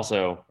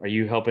 Also, are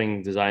you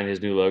helping design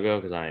his new logo?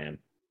 Because I am.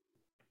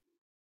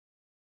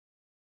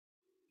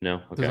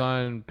 No. Okay.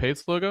 Design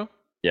Pate's logo?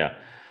 Yeah.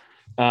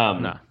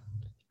 No.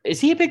 Is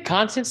he a big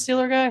content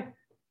stealer guy?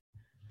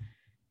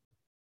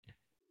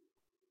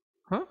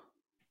 Huh?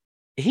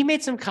 He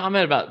made some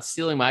comment about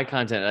stealing my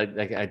content.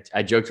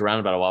 I joked around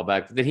about it a while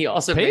back. But then he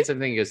also made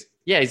something. He goes,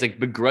 yeah, he's like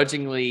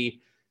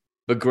begrudgingly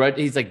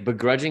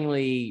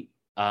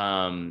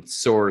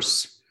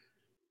source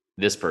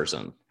this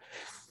person.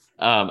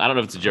 I don't know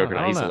if it's a joke or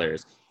not. He's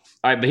hilarious.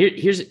 All right, but here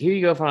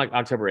you go for like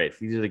October 8th.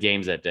 These are the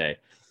games that day.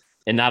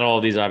 And not all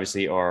of these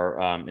obviously are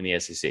in the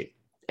SEC.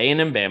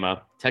 A&M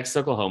Bama, Texas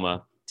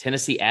Oklahoma,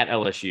 Tennessee at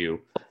LSU,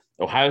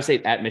 Ohio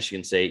State at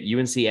Michigan State,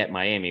 UNC at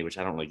Miami, which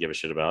I don't really give a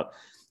shit about,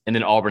 and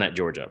then Auburn at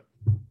Georgia.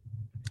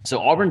 So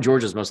Auburn,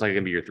 Georgia is most likely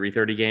going to be your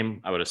 3:30 game,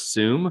 I would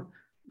assume.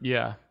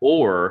 Yeah.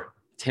 Or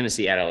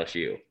Tennessee at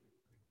LSU.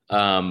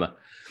 Now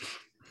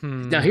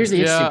here's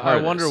the interesting part.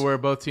 I wonder where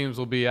both teams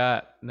will be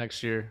at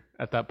next year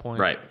at that point.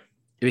 Right.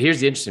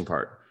 Here's the interesting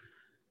part.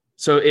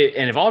 So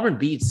if Auburn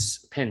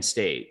beats Penn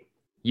State,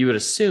 you would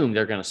assume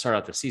they're going to start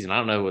out the season. I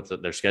don't know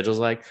what their schedule's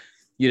like.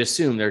 You'd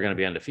assume they're going to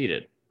be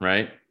undefeated,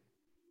 right?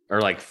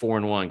 Or like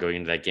 4-1 going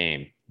into that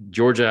game.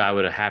 Georgia, I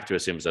would have to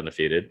assume is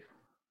undefeated.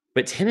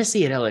 But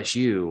Tennessee at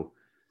LSU,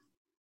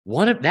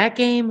 one of that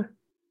game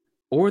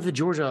or the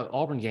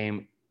Georgia-Auburn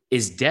game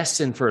is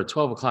destined for a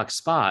 12 o'clock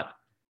spot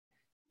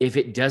if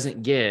it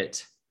doesn't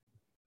get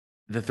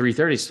the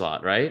 3:30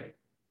 slot, right?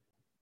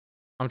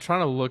 I'm trying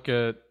to look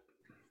at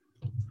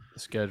the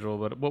schedule,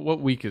 but what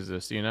week is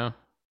this? Do you know?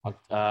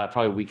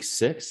 Probably week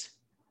 6.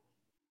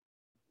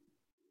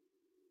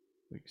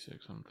 Week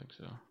 6, I don't think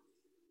so.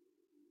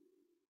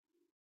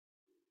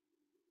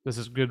 This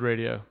is good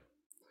radio.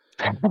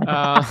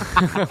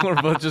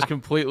 We're both just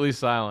completely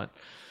silent.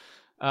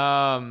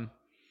 Yeah,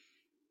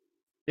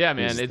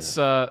 man, it's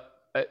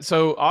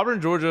so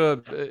Auburn,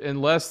 Georgia.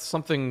 Unless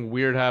something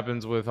weird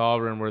happens with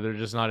Auburn where they're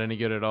just not any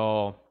good at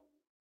all,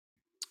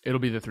 it'll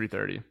be the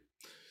 3:30.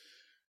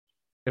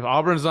 If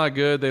Auburn's not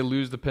good, they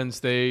lose to Penn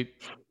State.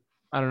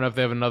 I don't know if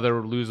they have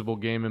another losable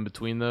game in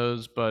between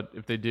those, but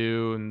if they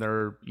do and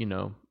they're,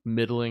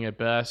 middling at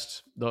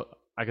best,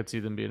 I could see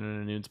them being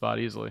in a noon spot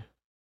easily.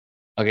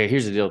 Okay,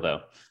 here's the deal,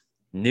 though.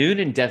 Noon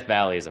in Death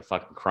Valley is a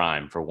fucking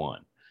crime, for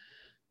one.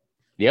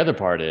 The other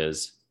part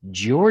is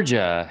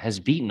Georgia has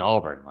beaten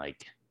Auburn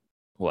like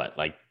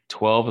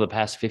 12 of the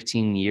past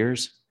 15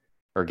 years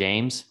or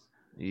games?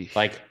 Eesh.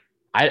 Like,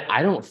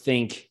 I don't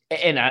think –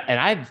 and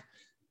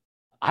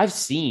I've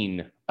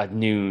seen a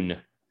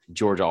noon –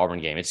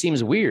 Georgia-Auburn game. It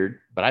seems weird,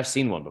 but I've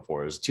seen one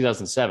before. It was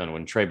 2007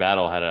 when Trey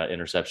Battle had an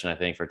interception, I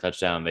think, for a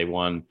touchdown. They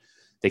won.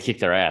 They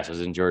kicked their ass. It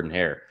was in Jordan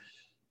Hare.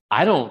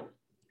 I don't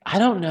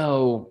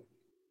know.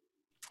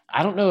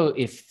 I don't know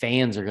if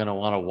fans are going to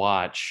want to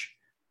watch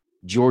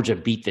Georgia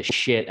beat the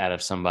shit out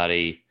of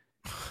somebody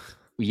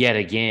yet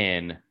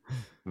again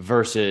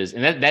versus,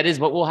 and that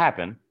is what will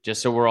happen,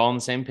 just so we're all on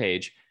the same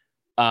page,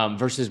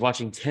 versus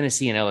watching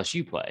Tennessee and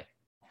LSU play.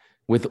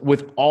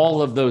 With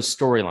all of those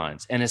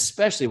storylines, and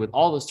especially with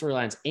all those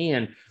storylines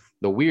and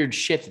the weird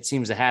shit that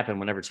seems to happen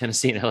whenever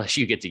Tennessee and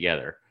LSU get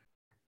together.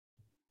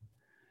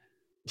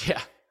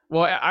 Yeah.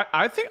 Well,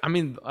 I think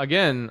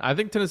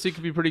Tennessee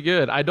could be pretty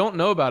good. I don't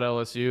know about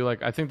LSU.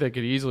 Like, I think they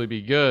could easily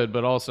be good,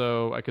 but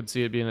also I could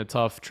see it being a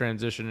tough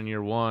transition in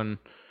year one.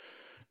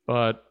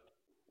 But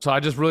so I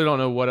just really don't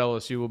know what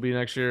LSU will be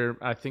next year.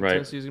 I think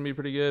Tennessee is going to be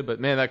pretty good, but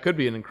man, that could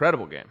be an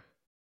incredible game.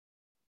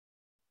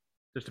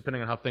 Just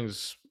depending on how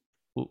things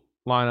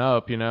line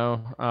up, Yeah,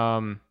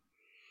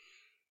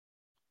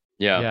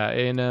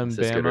 A&M,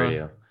 Bama. Good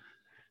radio.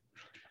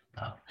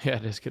 Oh. Yeah,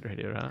 it is good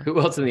radio, huh?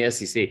 Who else in the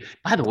SEC?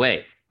 By the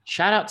way,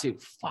 shout out to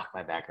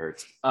my back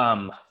hurts.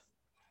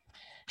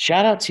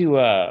 Shout out to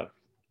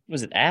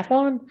was it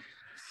Athlon?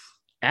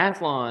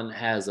 Athlon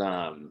has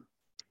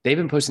they've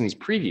been posting these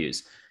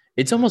previews.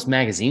 It's almost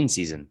magazine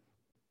season.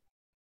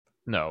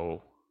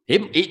 No.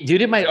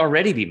 It might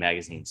already be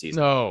magazine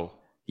season. No.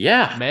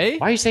 Yeah. May?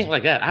 Why are you saying it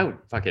like that? I would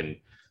fucking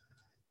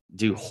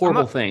do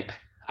horrible things.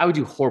 I would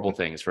do horrible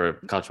things for a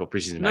college football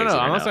preseason magazine.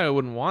 No, I'm not saying I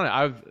wouldn't want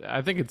it.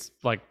 I think it's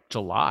like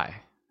July,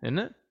 isn't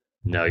it?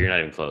 No, you're not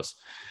even close.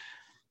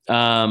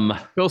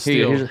 Phil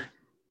Steele.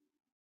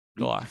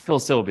 July. Phil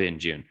Steele will be in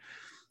June.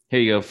 Here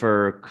you go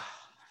for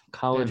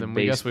college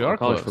baseball,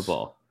 college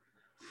football.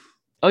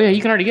 Oh yeah,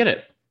 you can already get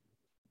it.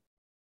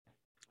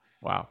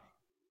 Wow.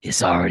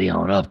 It's already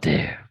on up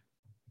there.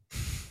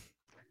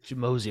 Should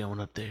mosey on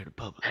up there to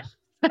Publix.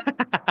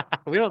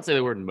 We don't say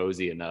the word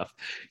mosey enough.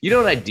 You know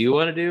what I do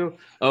want to do?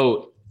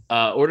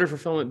 Order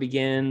fulfillment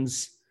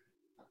begins.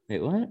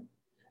 Wait, what?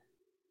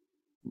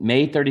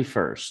 May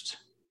 31st.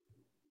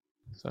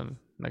 So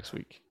next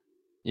week.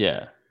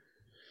 Yeah.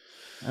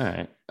 All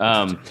right.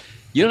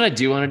 You know what I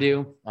do want to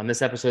do on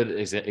this episode?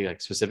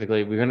 Like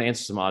specifically, we're going to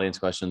answer some audience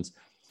questions.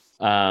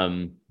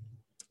 But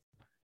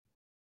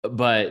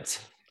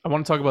I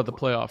want to talk about the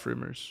playoff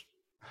rumors.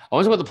 I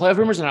want to talk about the playoff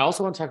rumors, and I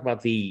also want to talk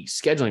about the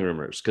scheduling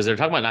rumors because they're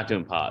talking about not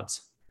doing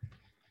pods.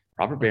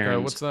 Robert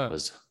Behrens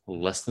was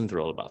less than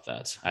thrilled about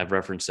that. I've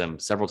referenced him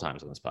several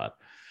times on this pod.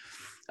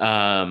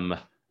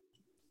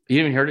 You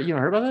haven't heard it? You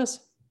haven't heard about this?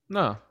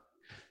 No.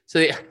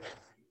 So,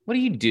 what do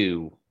you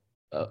do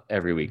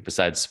every week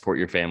besides support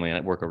your family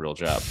and work a real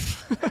job?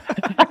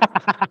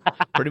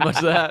 Pretty much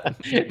that.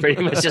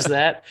 Pretty much just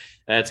that.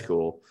 That's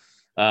cool.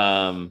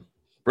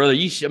 Brother,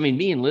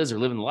 me and Liz are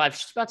living the life.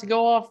 She's about to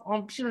go off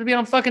she's going to be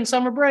on fucking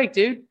summer break,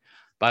 dude.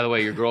 By the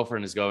way, your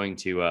girlfriend is going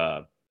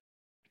to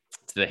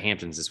the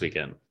Hamptons this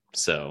weekend.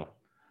 So,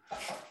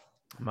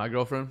 my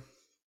girlfriend?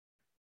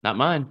 Not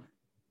mine.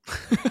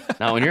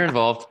 Not when you're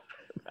involved.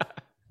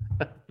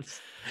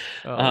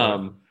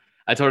 I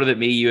told her that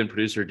me, you, and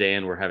producer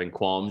Dan were having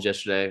qualms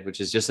yesterday, which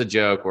is just a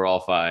joke. We're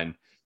all fine.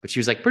 But she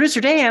was like,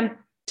 producer Dan,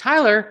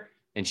 Tyler.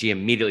 And she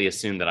immediately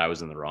assumed that I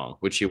was in the wrong,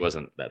 which she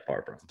wasn't that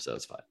far from. So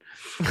it's fine.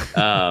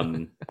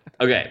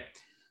 Okay.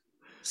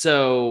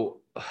 So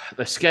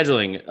the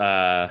scheduling,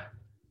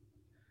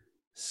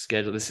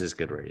 this is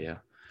good radio.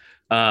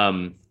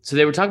 So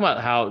they were talking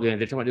about how they're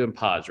talking about doing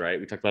pods, right?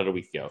 We talked about it a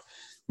week ago.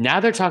 Now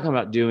they're talking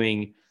about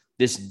doing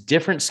this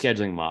different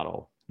scheduling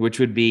model, which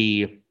would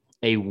be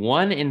a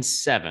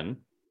 1-7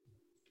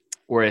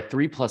 or a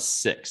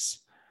 3+6.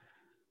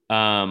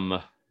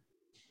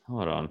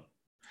 Hold on.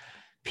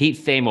 Pete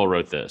Thamel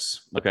wrote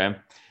this, okay?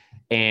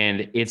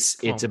 And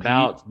it's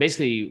about Pete.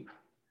 Basically,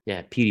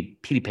 yeah,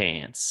 Petey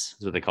Pants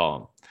is what they call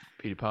him.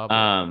 Petey Pop.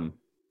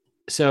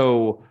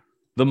 So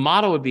the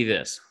model would be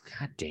this.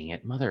 God dang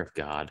it, mother of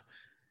God.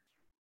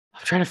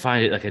 I'm trying to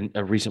find it like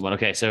a recent one.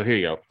 Okay, so here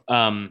you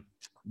go.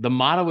 The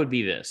model would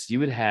be this. You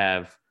would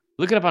have,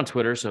 look it up on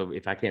Twitter, so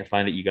if I can't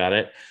find it, you got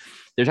it.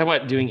 They're talking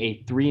about doing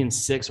a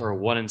 3-6 or a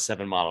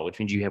 1-7 model, which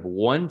means you have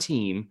one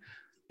team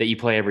that you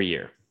play every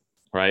year,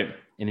 right?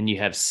 And then you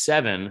have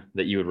 7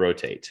 that you would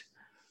rotate.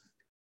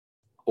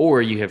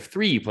 Or you have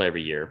 3 you play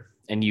every year,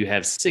 and you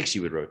have 6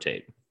 you would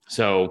rotate.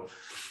 So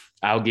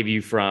I'll give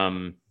you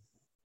from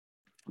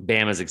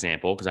Bama's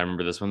example, because I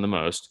remember this one the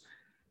most.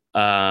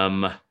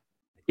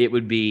 It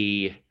would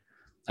be,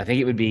 I think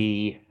it would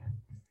be,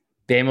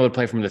 Bama would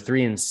play from the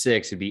 3 and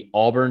 6. It'd be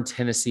Auburn,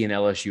 Tennessee, and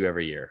LSU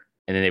every year.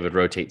 And then they would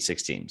rotate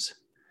 6 teams.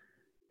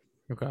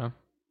 Okay.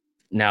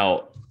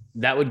 Now,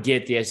 that would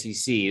get the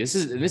SEC.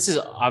 This is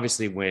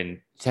obviously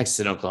when Texas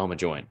and Oklahoma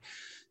join.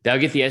 That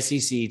would get the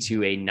SEC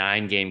to a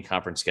 9-game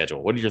conference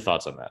schedule. What are your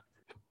thoughts on that?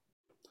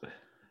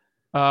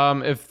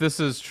 If this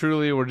is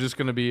truly, we're just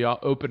going to be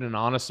open and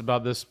honest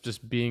about this,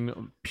 just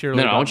being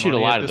purely. No, I want you to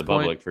lie to the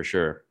public for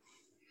sure.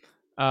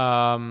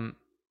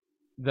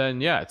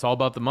 Then yeah, it's all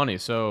about the money.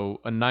 So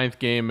a 9th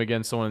game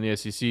against someone in the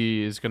SEC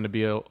is going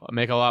to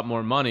make a lot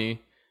more money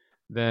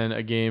than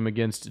a game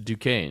against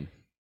Duquesne.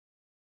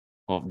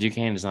 Well,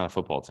 Duquesne is not a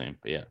football team,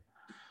 but yeah.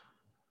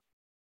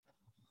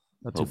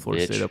 That's who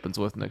Florida State opens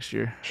with next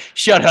year.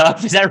 Shut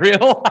up. Is that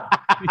real?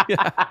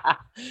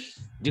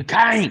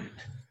 Duquesne.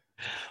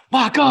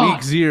 My God.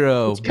 Week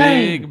 0.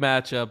 Big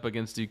matchup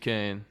against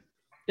Duquesne.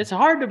 It's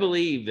hard to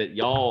believe that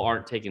y'all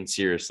aren't taken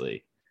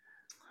seriously.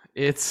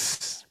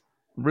 It's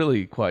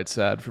really quite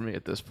sad for me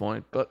at this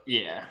point, but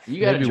yeah, you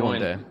got to join.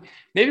 One day.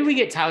 Maybe we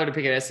get Tyler to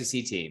pick an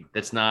SEC team.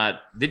 That's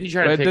not. Didn't you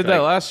try to pick? I did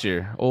that last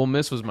year. Ole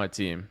Miss was my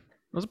team.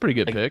 That was a pretty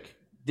good pick.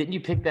 Didn't you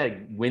pick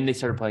that when they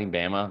started playing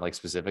Bama, like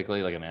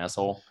specifically, like an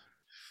asshole?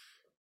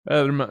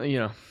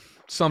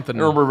 Something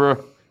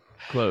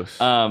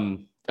close.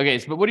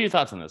 Okay, but what are your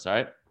thoughts on this? All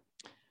right,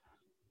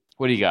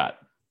 what do you got?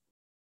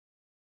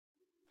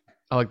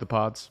 I like the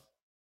pods.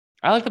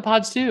 I like the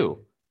pods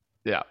too.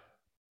 Yeah.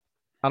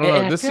 I don't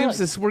know. This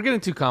seems we're getting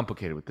too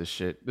complicated with this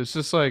shit. It's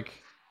just like,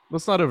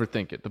 let's not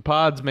overthink it. The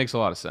pods makes a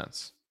lot of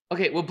sense.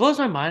 Okay, what blows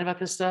my mind about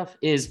this stuff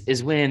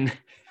is when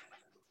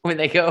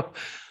they go,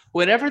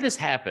 whenever this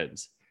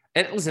happens.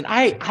 And listen,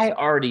 I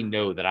already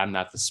know that I'm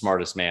not the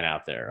smartest man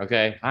out there.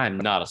 Okay, I'm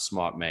not a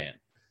smart man,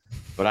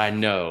 but I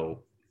know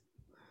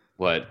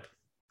what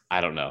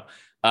I don't know.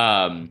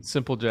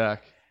 Simple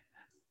Jack.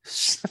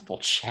 Simple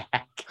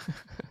Jack.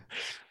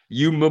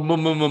 You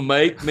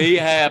make me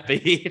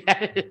happy.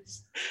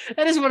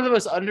 That is one of the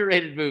most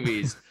underrated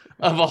movies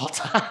of all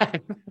time.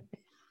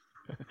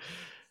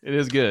 It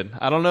is good.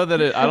 I don't know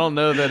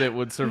that it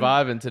would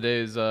survive in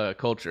today's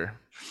culture.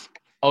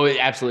 Oh, it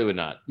absolutely would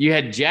not. You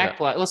had Jack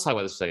Black. Let's talk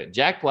about this for a second.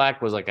 Jack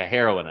Black was like a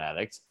heroin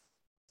addict.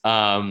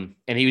 And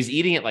he was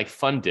eating it like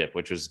Fun Dip,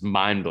 which was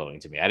mind blowing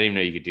to me. I didn't even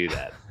know you could do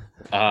that.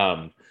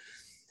 And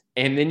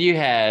then you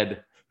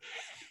had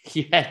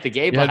the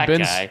gay black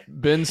guy.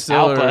 Ben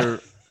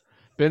Stiller.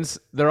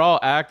 They're all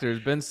actors.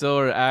 Ben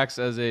Stiller acts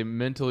as a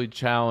mentally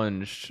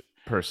challenged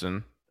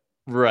person.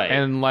 Right.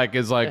 And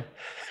is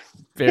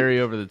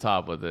very over the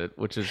top with it,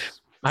 which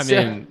is,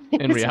 in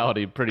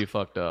reality, pretty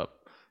fucked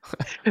up.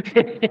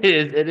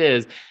 It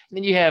is. And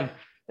then you have,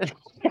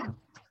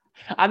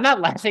 I'm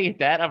not laughing at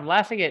that. I'm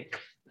laughing at,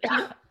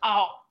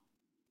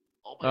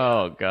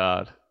 oh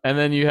God. And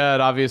then you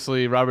had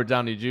obviously Robert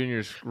Downey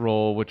Jr.'s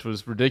role, which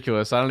was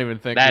ridiculous. I don't even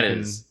think that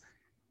is.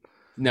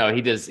 No,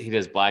 he does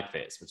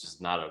blackface, which is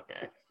not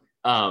okay.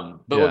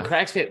 But what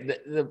cracks me,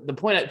 the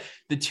point,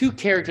 the two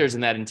characters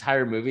in that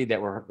entire movie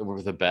that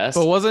were the best.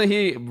 But wasn't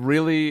he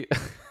really?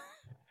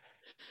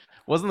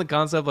 Wasn't the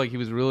concept like he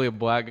was really a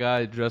black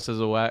guy dressed as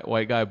a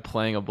white guy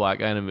playing a black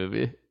guy in a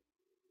movie?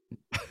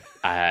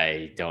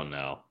 I don't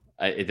know.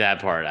 That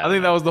part. I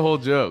think that was the whole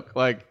joke.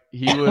 Like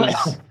he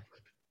was.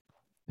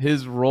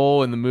 His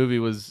role in the movie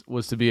was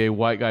to be a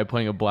white guy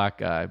playing a black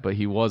guy, but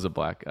he was a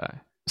black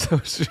guy. So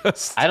it's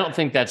just. I don't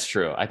think that's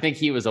true. I think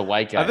he was a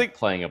white guy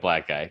playing a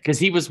black guy because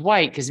he was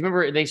white. Because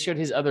remember they showed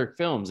his other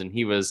films and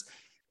he was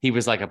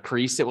like a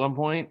priest at one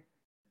point.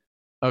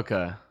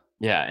 Okay.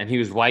 Yeah, and he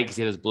was white because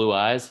he had his blue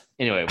eyes.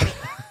 Anyway,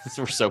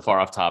 we're so far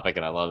off topic,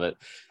 and I love it.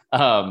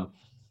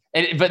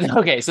 But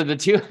okay, so the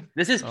two.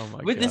 This is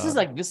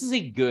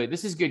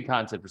good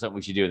content for something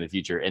we should do in the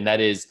future, and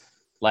that is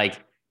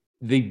like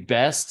the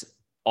best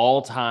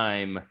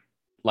all-time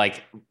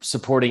like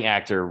supporting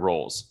actor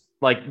roles.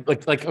 Like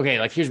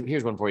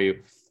here's one for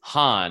you.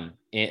 Han,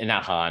 and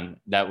not Han,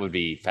 that would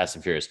be Fast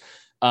and Furious.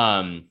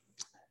 What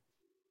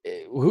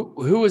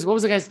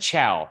was the guy's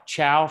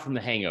Chow from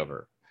The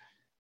Hangover?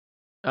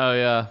 Oh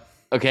yeah.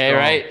 Okay,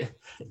 strong. Right?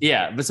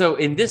 Yeah, but so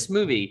in this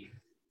movie,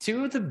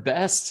 two of the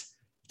best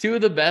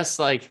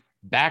like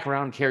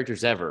background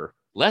characters ever.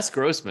 Les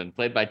Grossman,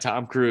 played by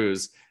Tom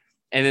Cruise,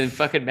 and then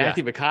fucking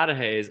Matthew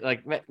McConaughey's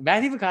like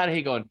Matthew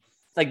McConaughey going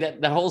like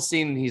that whole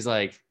scene. He's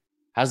like,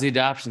 "How's the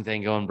adoption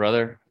thing going,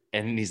 brother?"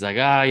 And he's like,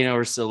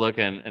 we're still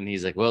looking. And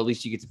he's like, "Well, at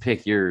least you get to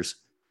pick yours.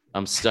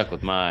 I'm stuck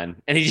with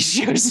mine." And he just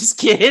shows his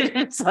kid.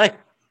 It's like,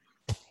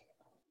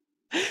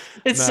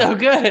 it's so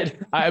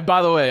good.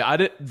 By the way, I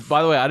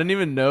didn't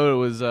even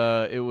know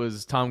it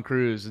was Tom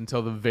Cruise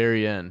until the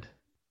very end.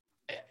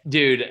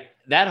 Dude,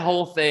 that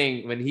whole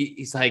thing when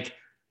he's like,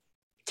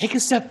 "Take a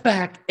step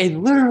back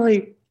and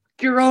literally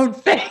your own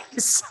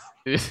face."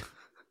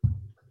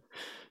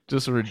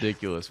 Just a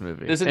ridiculous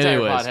movie. This entire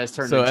pod has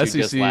turned into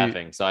just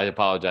laughing, so I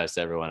apologize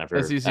to everyone after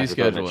SEC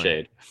scheduling.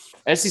 Shade.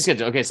 SEC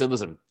schedule. Okay, so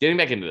listen, getting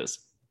back into this.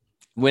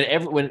 When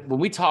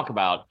we talk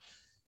about,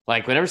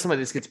 like, whenever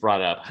somebody this gets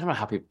brought up, I don't know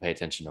how people pay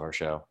attention to our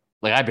show.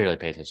 Like, I barely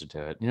pay attention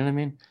to it. You know what I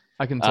mean?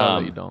 I can tell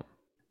that you don't.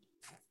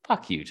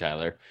 Fuck you,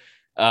 Tyler.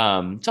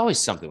 It's always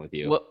something with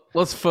you.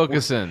 Let's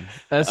focus in.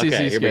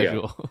 SEC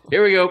schedule.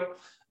 Here we go.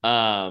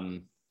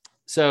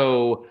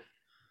 So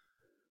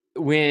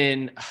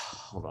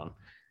hold on.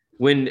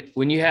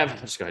 When you have,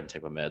 I'll just go ahead and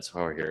take my meds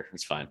while we're here.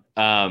 It's fine.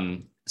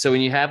 So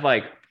when you have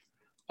like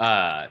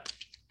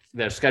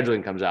their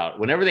scheduling comes out,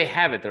 whenever they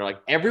have it, they're like,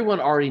 everyone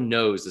already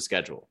knows the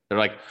schedule. They're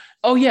like,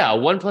 "Oh yeah, a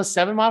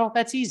 1+7 model,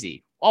 that's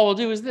easy. All we'll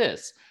do is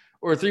this."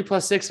 Or a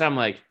 3+6. And I'm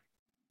like,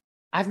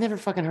 I've never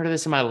fucking heard of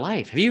this in my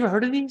life. Have you ever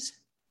heard of these?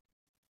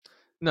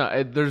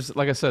 No, there's,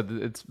 like I said,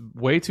 it's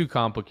way too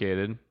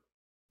complicated.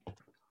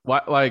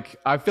 Like,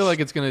 I feel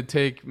like it's going to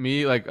take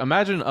me, like,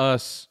 imagine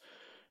us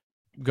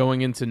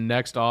going into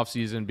next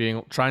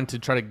offseason trying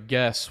to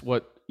guess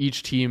what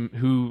each team,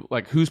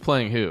 who's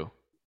playing who.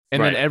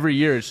 And then every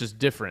year it's just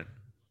different.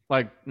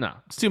 Like, no,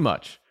 it's too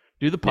much.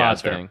 Do the pod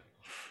thing.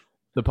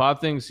 The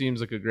pod thing seems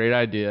like a great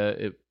idea.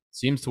 It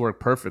seems to work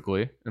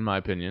perfectly, in my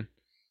opinion.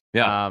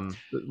 Yeah.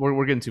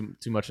 We're getting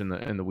too much in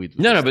the weeds.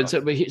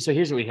 So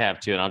here's what we have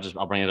too, and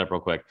I'll bring it up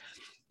real quick.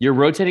 Your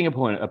rotating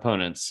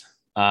opponents,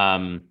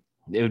 it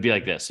would be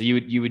like this. So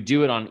you would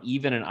do it on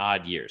even and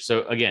odd years.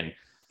 So again,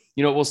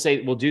 we'll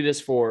do it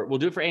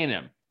for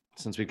A&M,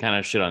 since we kind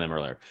of shit on them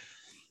earlier.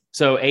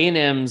 So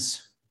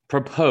A&M's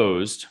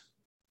proposed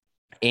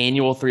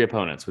annual 3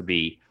 opponents would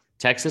be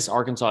Texas,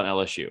 Arkansas, and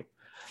LSU.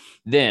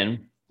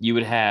 Then you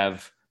would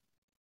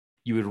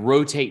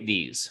rotate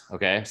these.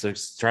 Okay. So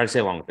try to stay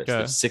along with this.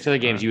 Okay. 6 other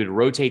games, you would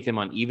rotate them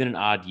on even and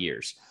odd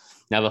years.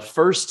 Now, the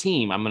first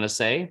team I'm going to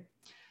say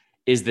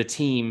is the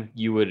team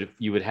you would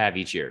have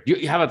each year.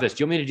 How about this?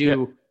 Do you want me to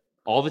do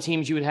all the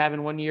teams you would have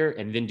in one year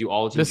and then do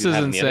all the teams you would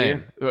have in the other year?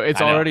 This is insane.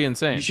 It's already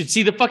insane. You should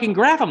see the fucking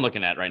graph I'm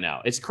looking at right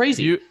now. It's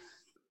crazy.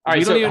 All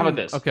right, how about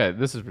this? Okay,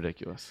 this is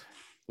ridiculous.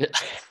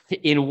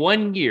 In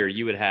 1 year,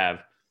 you would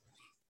have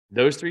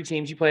those 3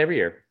 teams you play every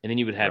year, and then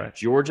you would have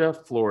Georgia,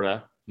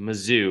 Florida,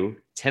 Mizzou,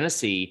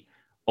 Tennessee,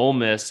 Ole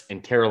Miss,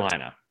 and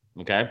Carolina.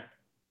 Okay.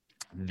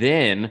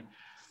 Then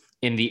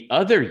in the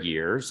other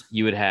years,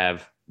 you would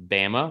have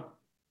Bama.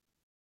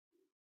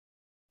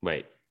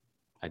 Wait,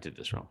 I did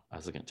this wrong. I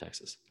was looking at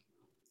Texas.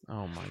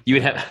 Oh my God.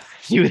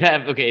 You would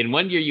have okay. In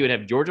 1 year, you would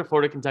have Georgia,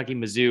 Florida, Kentucky,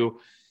 Mizzou,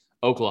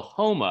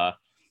 Oklahoma,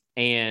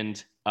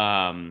 and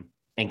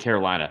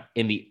Carolina.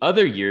 In the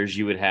other years,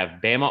 you would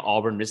have Bama,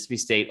 Auburn, Mississippi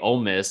State, Ole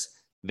Miss,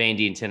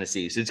 Vandy, and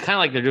Tennessee. So it's kind of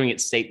like they're doing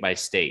it state by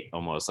state,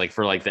 almost like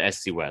for like the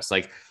SEC West.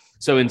 Like,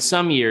 so in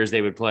some years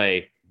they would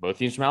play both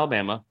teams from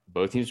Alabama,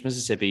 both teams from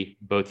Mississippi,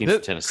 both teams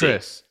from Tennessee.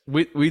 Chris,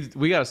 we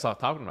got to stop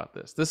talking about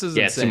this. This is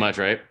it's too much,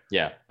 right?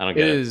 Yeah, I don't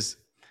get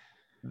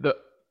it.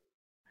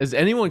 Is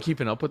anyone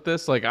keeping up with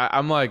this? Like,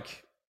 I'm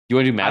like, you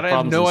want to do math problems?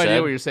 I have no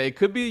idea what you're saying. It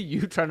could be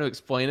you trying to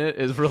explain it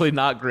is really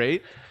not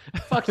great.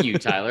 Fuck you,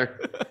 Tyler.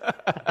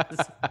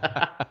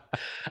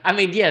 I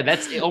mean, yeah,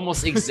 that's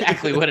almost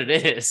exactly what it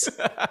is.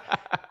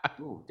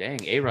 Ooh,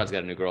 dang, A-Rod's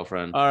got a new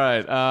girlfriend. All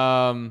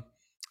right.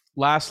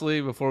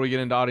 Lastly, before we get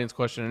into audience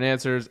question and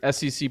answers,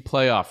 SEC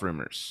playoff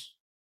rumors.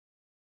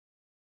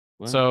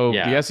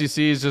 The SEC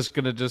is just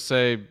going to just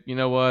say, you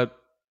know what?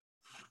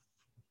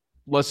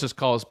 Let's just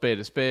call a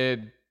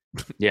spade.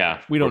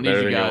 Yeah. We don't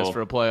need you guys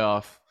for a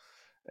playoff,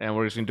 and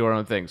we're just going to do our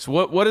own thing. So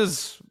what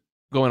is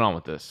going on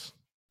with this?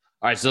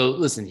 All right, so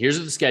listen, here's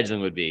what the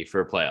scheduling would be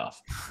for a playoff.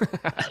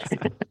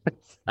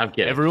 I'm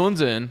kidding.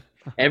 Everyone's in.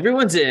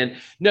 Everyone's in.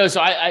 No,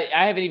 so I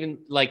haven't even,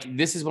 like,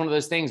 this is one of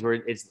those things where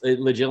it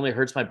legitimately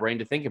hurts my brain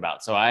to think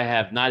about. So I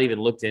have not even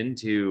looked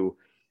into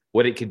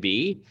what it could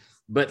be,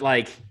 but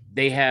like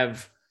they've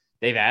asked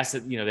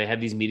that, they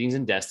have these meetings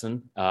in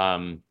Destin.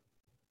 And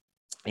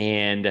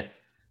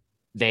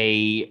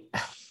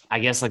I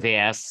guess like they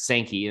asked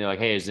Sankey, like,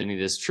 hey, is any of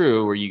this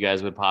true where you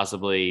guys would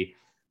possibly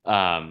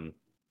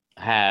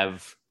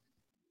have,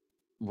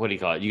 what do you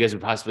call it? You guys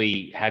would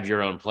possibly have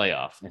your own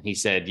playoff. And he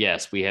said,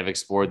 yes, we have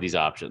explored these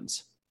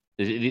options.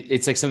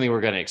 It's like something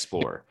we're going to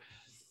explore.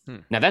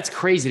 Now that's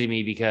crazy to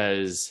me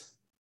because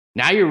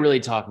now you're really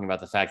talking about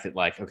the fact that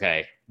like,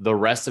 okay, the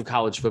rest of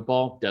college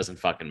football doesn't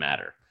fucking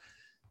matter.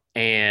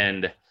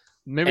 And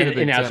maybe the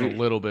Big Ten a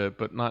little bit,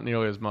 but not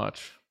nearly as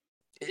much.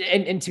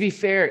 And to be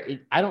fair,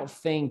 I don't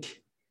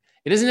think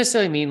it doesn't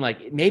necessarily mean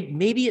like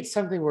maybe it's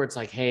something where it's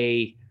like,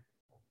 hey,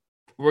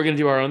 we're going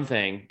to do our own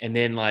thing. And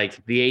then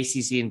like the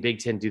ACC and Big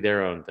Ten do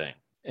their own thing.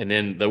 And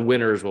then the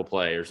winners will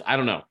play. Or I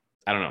don't know.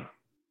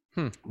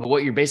 But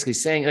what you're basically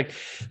saying,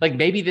 like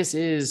maybe this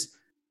is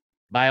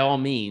by all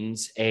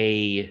means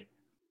a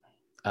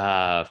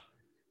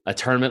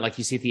tournament like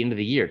you see at the end of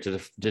the year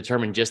to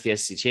determine just the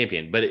SEC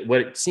champion. But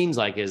what it seems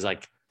like is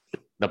like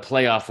the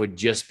playoff would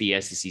just be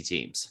SEC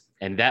teams.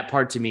 And that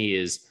part to me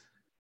is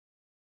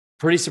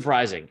pretty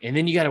surprising. And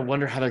then you got to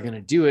wonder how they're going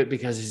to do it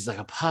because it's like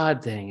a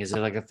pod thing. Is it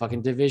like a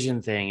fucking division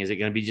thing? Is it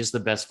going to be just the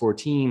best 4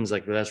 teams,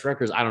 like the best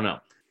records? I don't know.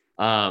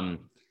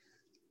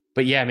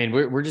 But yeah, I mean,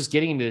 we're just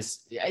getting into this,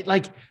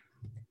 like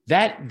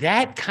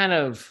that kind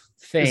of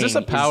thing. Is this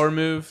a power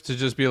move to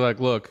just be like,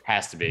 look,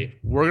 has to be,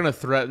 we're going to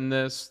threaten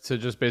this to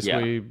just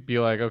basically be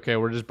like, okay,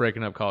 we're just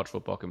breaking up college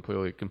football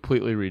completely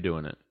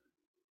redoing it.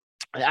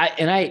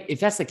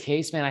 If that's the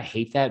case, man, I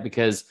hate that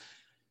because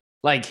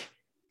now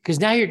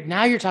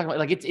you're talking about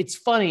like it's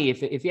funny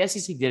if the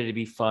SEC did it, it'd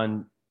be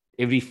fun.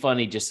 It'd be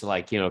funny just to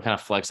like, kind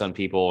of flex on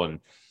people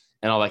and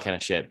all that kind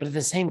of shit. But at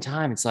the same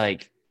time, it's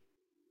like,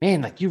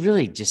 man, like you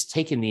really just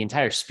taken the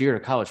entire spirit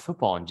of college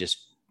football and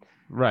just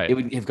it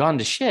would have gone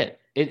to shit.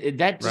 And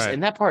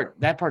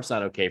that part's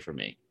not okay for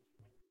me.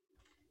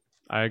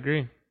 I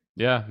agree.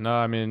 Yeah, no,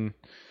 I mean,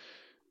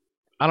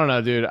 I don't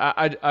know, dude.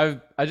 I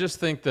just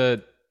think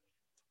that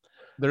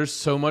there's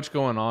so much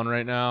going on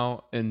right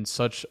now in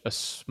such a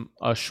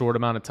short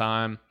amount of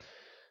time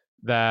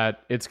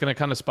that it's going to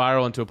kind of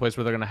spiral into a place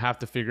where they're going to have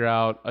to figure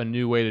out a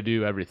new way to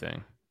do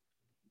everything.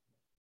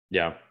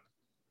 Yeah.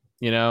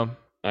 I'd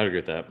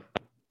agree with that.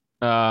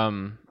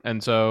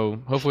 And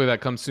so hopefully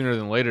that comes sooner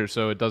than later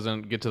so it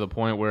doesn't get to the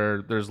point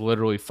where there's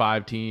literally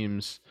 5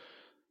 teams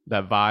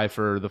that vie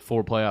for the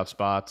 4 playoff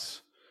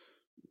spots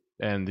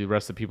and the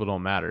rest of the people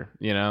don't matter,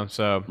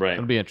 So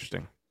it'll be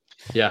interesting.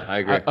 Yeah, I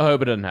agree. I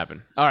hope it doesn't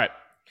happen. All right.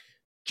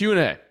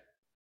 Q&A.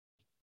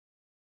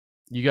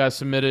 You guys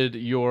submitted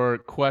your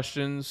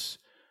questions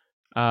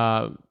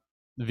via,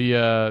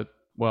 at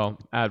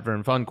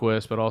Vern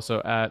Funquist, but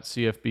also at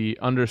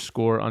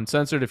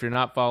CFB_uncensored. If you're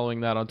not following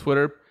that on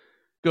Twitter,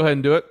 go ahead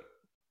and do it.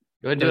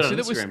 Go ahead and do it on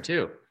Instagram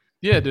too.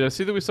 Yeah, did I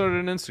see that we started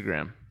an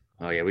Instagram?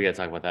 Oh, yeah, we got to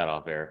talk about that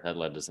off air. That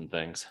led to some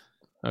things.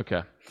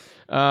 Okay.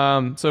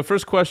 So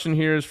first question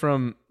here is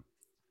from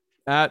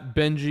at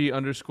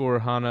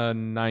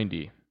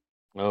Benji_Hana90.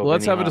 Oh,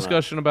 let's have a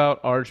discussion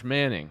about Arch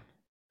Manning.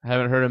 I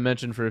haven't heard him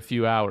mentioned for a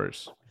few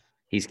hours.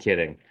 He's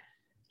kidding.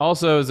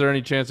 Also, is there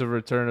any chance of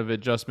return of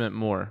It Just Meant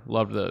More?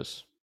 Loved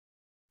those.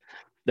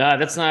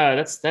 That's not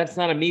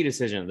a me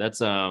decision. That's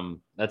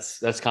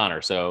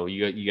Connor. So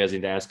you guys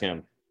need to ask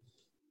him.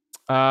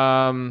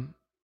 Arch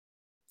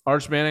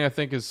Manning, I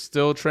think, is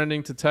still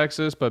trending to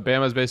Texas, but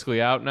Bama's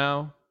basically out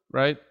now,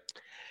 right?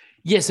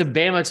 Yeah, so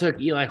Bama took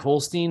Eli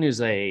Holstein,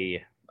 who's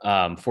a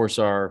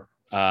 4-star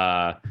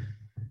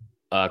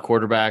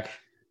quarterback,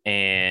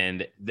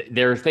 and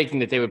they're thinking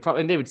that they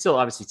would still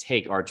obviously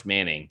take Arch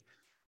Manning,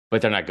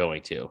 but they're not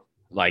going to.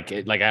 I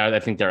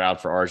think they're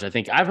out for Arch. I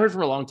think I've heard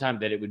for a long time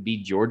that it would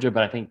be Georgia,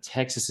 but I think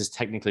Texas is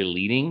technically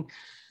leading,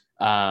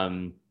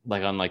 on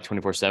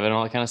 24/7 and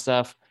all that kind of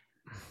stuff.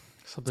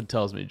 Something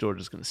tells me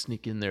Georgia's going to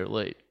sneak in there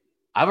late.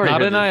 I've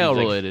already not NIL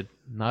related.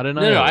 Not NIL.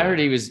 No, I heard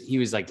he was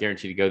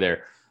guaranteed to go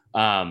there.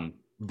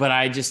 But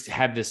I just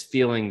have this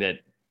feeling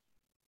that,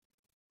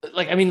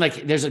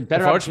 there's a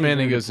better. If Arch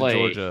Manning goes to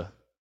Georgia,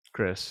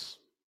 Chris.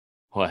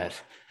 What?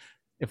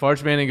 If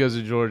Arch Manning goes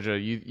to Georgia,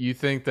 you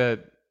think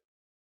that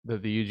the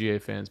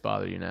UGA fans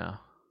bother you now?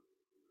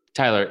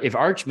 Tyler, if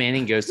Arch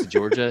Manning goes to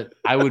Georgia,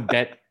 I would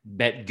bet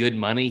bet good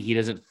money he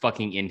doesn't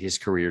fucking end his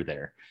career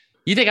there.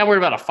 You think I'm worried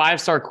about a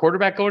 5-star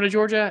quarterback going to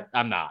Georgia?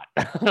 I'm not.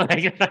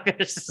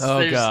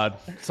 God,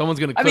 someone's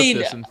gonna clip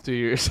this in 2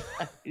 years.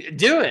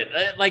 Do it.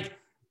 Like,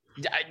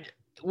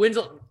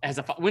 has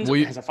a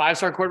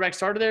 5-star quarterback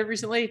started there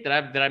recently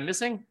that I'm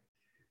missing?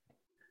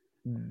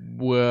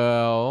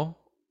 Well,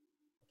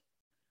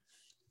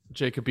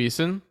 Jacob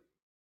Eason.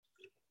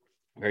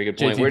 Very good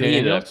point. Where did he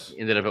end up?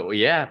 Ended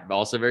up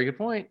also very good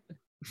point.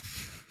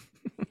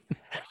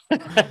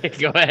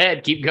 Go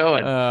ahead, keep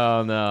going.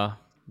 Oh no.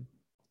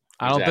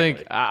 I don't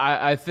think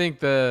I think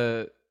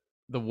the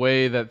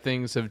way that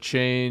things have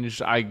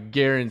changed, I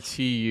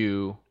guarantee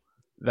you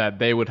that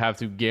they would have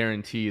to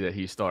guarantee that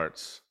he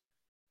starts.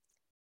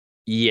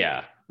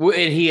 Yeah. Well,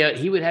 and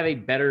he would have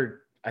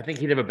I think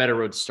he'd have a better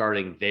road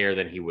starting there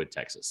than he would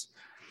Texas.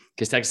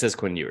 Because Texas has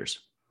Quinn Ewers.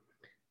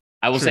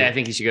 I will say I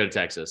think he should go to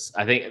Texas.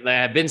 I think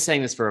I've been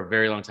saying this for a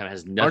very long time. It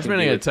has nothing to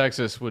do with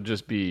Texas would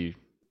just be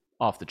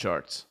off the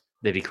charts.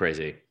 They'd be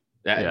crazy.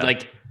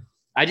 Like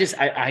I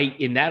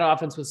in that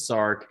offense with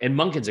Sark, and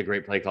Monken's a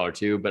great play caller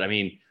too. But I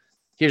mean,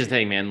 here's the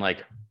thing, man.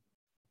 Like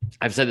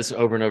I've said this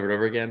over and over and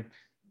over again.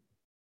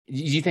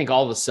 You think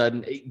all of a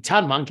sudden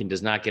Todd Monken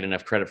does not get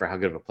enough credit for how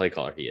good of a play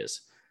caller he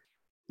is.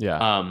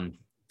 Yeah.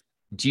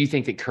 Do you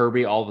think that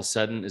Kirby all of a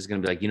sudden is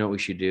going to be like, you know what we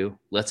should do?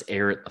 Let's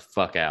air it the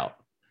fuck out.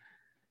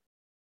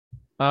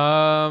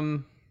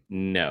 No.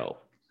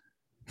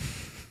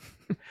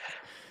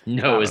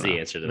 No is the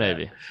answer to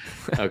maybe.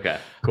 That. Okay,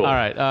 cool. All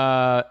right.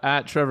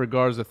 At Trevor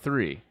Garza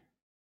 3.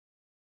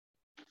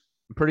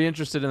 I'm pretty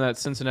interested in that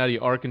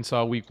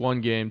Cincinnati-Arkansas Week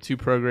 1 game. 2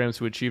 programs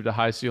who achieved a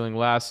high ceiling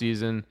last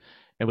season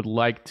and would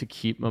like to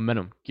keep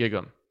momentum. Gig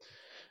 'em.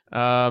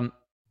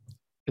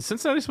 Is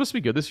Cincinnati supposed to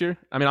be good this year?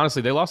 I mean,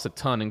 honestly, they lost a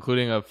ton,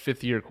 including a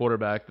 5th-year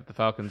quarterback that the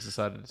Falcons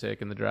decided to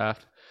take in the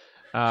draft.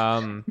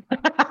 God,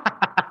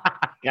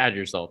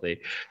 you're salty.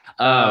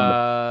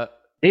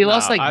 They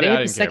lost they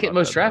had the second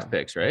most draft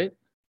picks, right?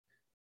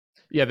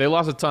 Yeah, they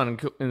lost a ton,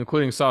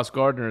 including Sauce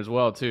Gardner as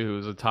well, too, who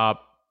was a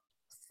top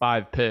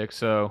 5 pick.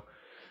 So,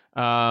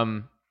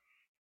 I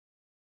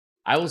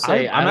will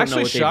say I'm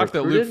actually shocked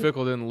that Luke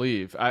Fickell didn't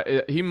leave.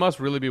 He must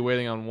really be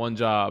waiting on one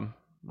job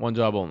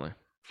only.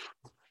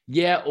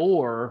 Yeah,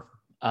 or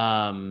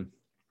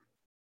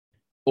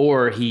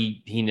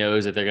he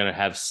knows that they're going to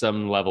have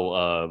some level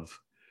of,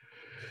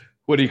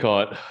 what do you call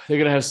it? They're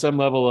going to have some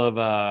level of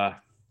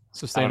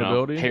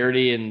sustainability,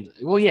 parity, and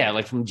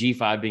like from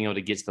G5 being able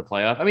to get to the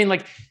playoff. I mean,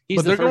 like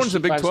but they're going to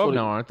Big 12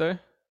 now, aren't they?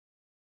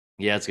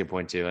 Yeah, that's a good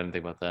point too. I didn't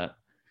think about that.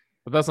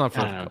 But that's not.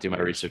 I don't do my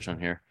research on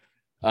here.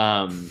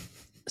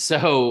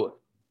 So,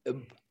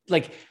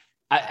 like,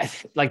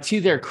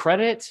 to their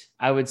credit,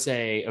 I would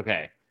say,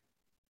 okay,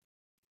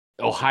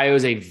 Ohio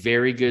is a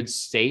very good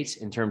state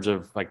in terms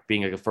of like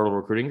being like a fertile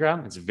recruiting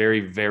ground. It's very,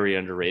 very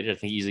underrated. I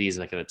think easily is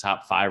like in the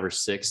top 5 or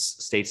 6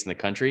 states in the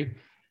country.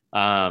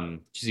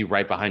 Usually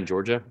right behind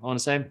Georgia, I want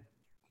to say.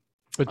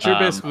 But you're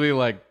basically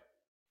like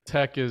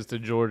Tech is to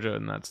Georgia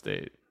in that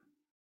state.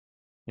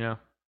 You know?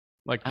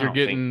 Like you're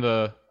getting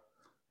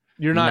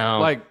you're not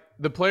like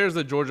the players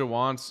that Georgia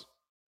wants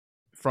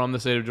from the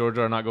state of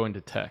Georgia are not going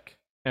to Tech.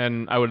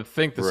 And I would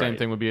think the same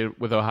thing would be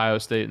with Ohio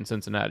State and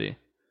Cincinnati.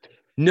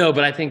 No,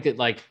 but I think that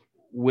like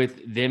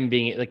with them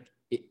being like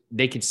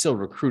they could still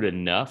recruit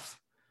enough.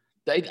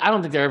 I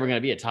don't think they're ever going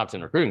to be a top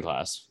 10 recruiting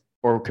class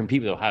or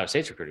compete with Ohio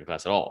State's recruiting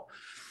class at all.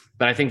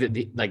 But I think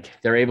that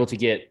they're able to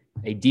get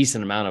a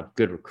decent amount of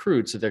good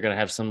recruits, so they're going to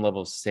have some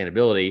level of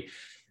sustainability.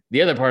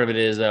 The other part of it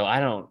is though, I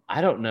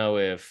don't know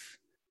if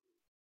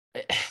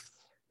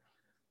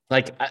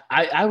like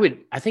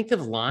I think the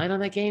line on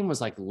that game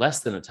was like less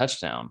than a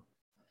touchdown.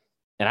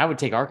 And I would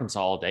take Arkansas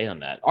all day on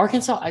that.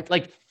 Arkansas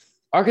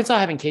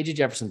having KJ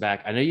Jefferson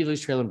back. I know you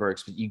lose Traylon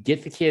Burks, but you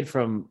get the kid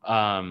from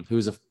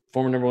who's a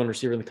former number 1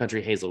 receiver in the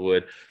country,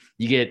 Hazelwood.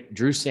 You get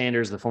Drew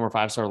Sanders, the former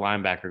 5-star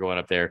linebacker, going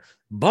up there.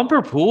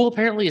 Bumper Pool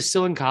apparently is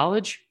still in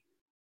college.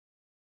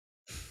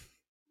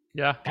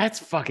 Yeah, that's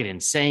fucking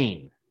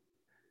insane.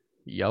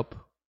 Yup.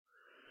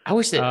 I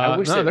wish that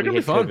they're gonna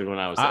be fun. When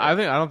I was there. I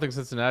don't think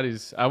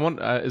Cincinnati's. I want.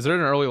 Is there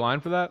an early line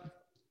for that?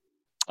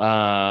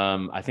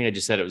 I think I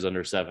just said it was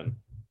under 7.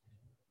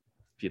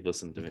 If you'd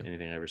listened to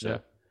anything I ever said. Yeah.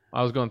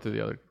 I was going through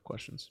the other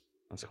questions.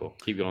 That's cool.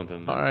 Keep going through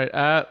them. All right.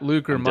 At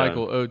Luker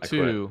Michael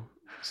 02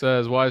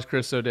 says, "Why is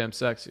Chris so damn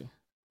sexy?"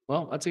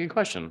 Well, that's a good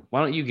question.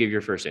 Why don't you give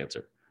your first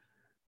answer?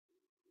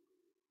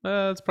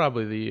 It's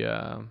probably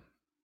the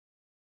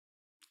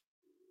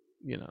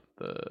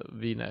the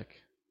V-neck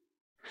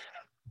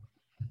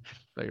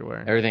that you're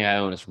wearing. Everything I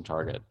own is from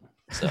Target.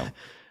 So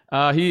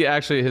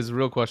his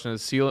real question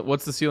is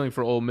what's the ceiling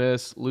for Ole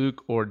Miss?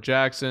 Luke or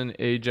Jackson,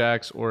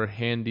 Ajax or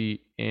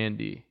Handy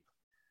Andy?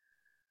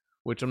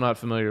 Which I'm not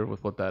familiar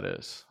with what that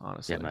is,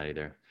 honestly. Yeah, not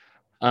either.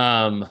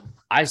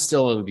 I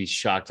still would be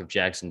shocked if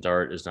Jackson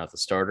Dart is not the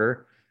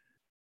starter.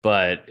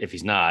 But if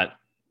he's not,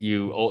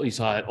 you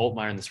saw at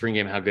Altmaier in the spring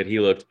game how good he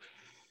looked.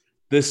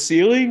 The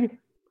ceiling?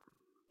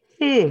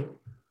 I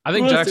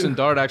think Jackson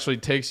Dart actually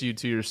takes you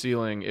to your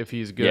ceiling if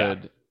he's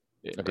good.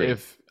 Yeah.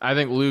 If I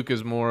think Luke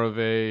is more of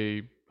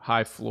a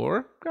high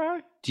floor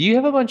guy. Do you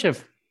have a bunch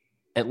of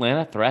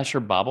Atlanta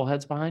Thrasher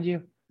bobbleheads behind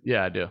you?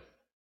 Yeah, I do.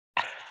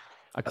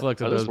 I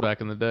collected those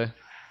back in the day.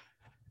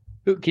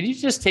 Can you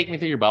just take me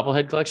through your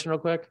bobblehead collection real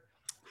quick?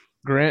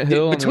 Grant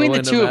Hill. Between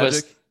the two of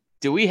us,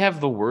 do we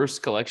have the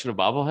worst collection of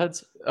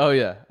bobbleheads? Oh,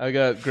 yeah. I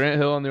got Grant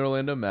Hill on the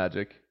Orlando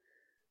Magic.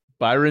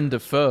 Byron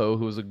Defoe,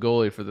 who was a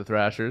goalie for the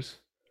Thrashers.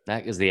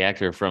 That is the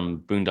actor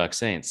from Boondock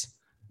Saints.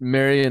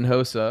 Marian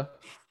Hossa.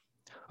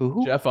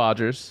 Who? Jeff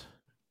Odgers.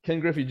 Ken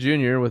Griffey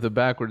Jr. with a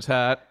backwards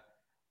hat.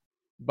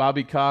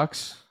 Bobby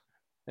Cox.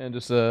 And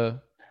just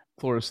a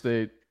Florida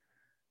State.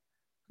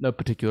 No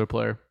particular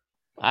player.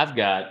 I've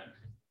got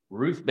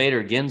Ruth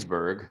Bader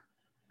Ginsburg.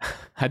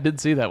 I did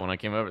see that when I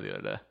came over the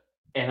other day.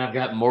 And I've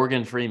got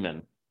Morgan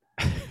Freeman.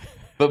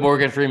 But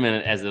Morgan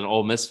Freeman as an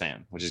Ole Miss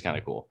fan, which is kind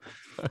of cool.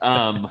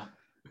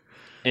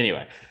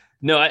 Anyway,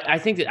 no, I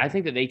think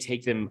that they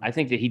take them. I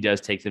think that he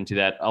does take them to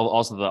that.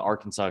 Also, the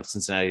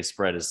Arkansas-Cincinnati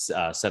spread is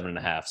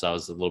 7.5, so I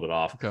was a little bit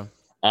off. Okay.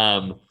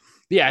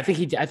 Yeah, I think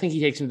he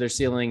takes them to their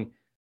ceiling.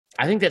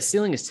 I think that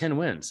ceiling is 10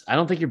 wins. I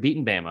don't think you're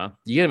beating Bama.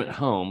 You get them at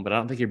home, but I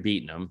don't think you're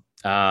beating them.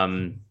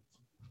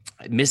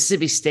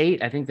 Mississippi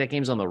State, I think that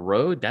game's on the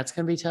road. That's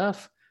going to be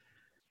tough.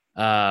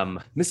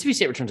 Mississippi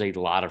State returns a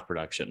lot of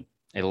production.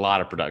 And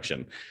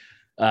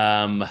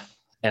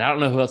I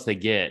don't know who else they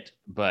get,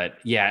 but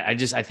yeah, I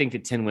think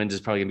that 10 wins is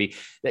probably going to be,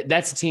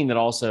 that's a team that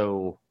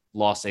also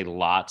lost a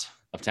lot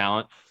of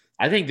talent.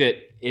 I think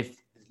that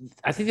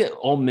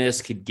Ole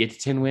Miss could get to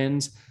 10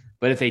 wins,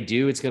 but if they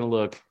do, it's going to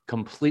look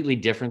completely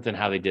different than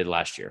how they did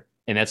last year.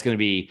 And that's going to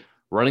be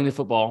running the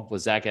football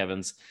with Zach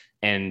Evans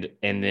and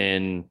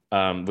then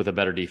with a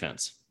better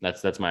defense.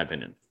 That's my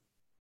opinion.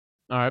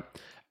 All right.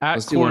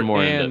 At Court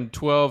and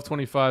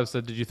 1225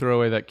 said, did you throw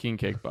away that king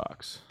cake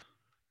box?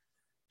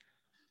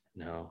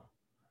 No.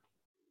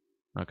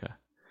 Okay.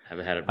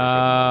 Haven't had it.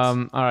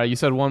 All right. You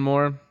said one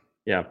more?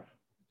 Yeah.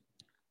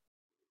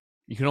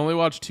 You can only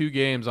watch 2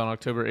 games on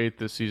October 8th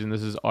this season.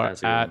 This is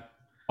at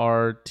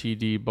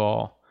RTD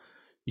Ball.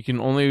 You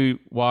can only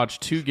watch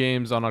 2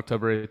 games on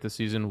October 8th this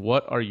season.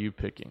 What are you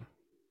picking?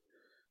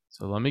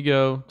 So let me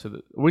go to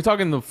the... We're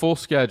talking the full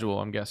schedule,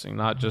 I'm guessing,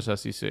 not just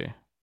SEC.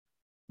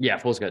 Yeah,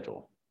 full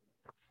schedule.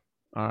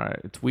 All right.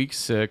 It's week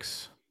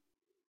 6.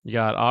 You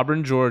got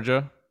Auburn,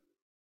 Georgia.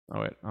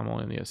 Oh, wait. I'm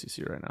only in the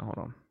SEC right now.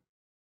 Hold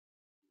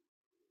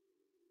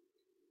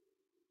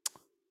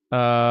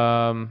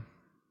on.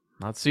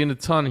 Not seeing a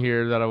ton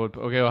here that I would...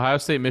 Okay, Ohio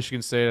State,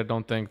 Michigan State. I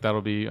don't think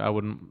that'll be... I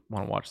wouldn't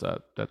want to watch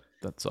that.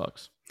 That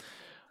sucks.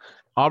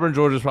 Auburn,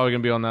 Georgia is probably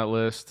going to be on that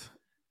list,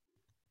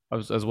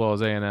 as well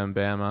as A&M,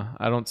 Bama.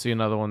 I don't see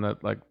another one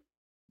that like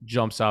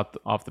jumps out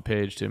off the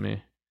page to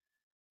me.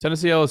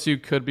 Tennessee, LSU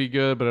could be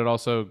good, but it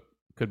also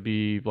could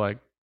be like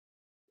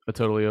a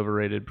totally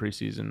overrated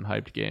preseason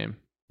hyped game.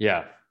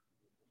 Yeah.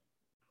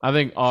 I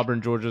think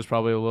Auburn, Georgia is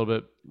probably a little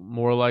bit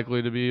more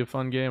likely to be a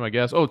fun game, I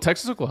guess. Oh,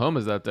 Texas, Oklahoma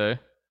is that day.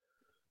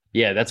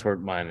 Yeah, that's where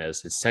mine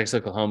is. It's Texas,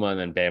 Oklahoma, and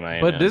then Bama.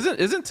 A&M. But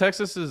isn't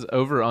Texas's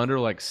over under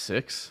like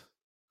 6?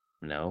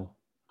 No.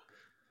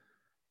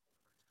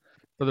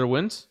 For their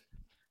wins?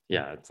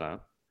 Yeah, it's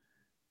not.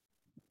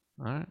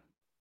 All right.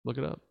 Look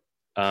it up.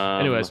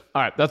 Anyways,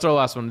 all right. That's our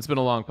last one. It's been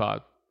a long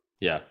pod.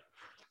 Yeah.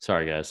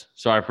 Sorry, guys.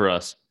 Sorry for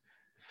us.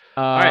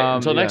 All right.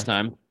 Until next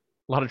time.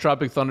 A lot of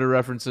Tropic Thunder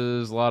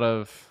references. A lot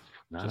of...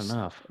 Not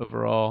enough.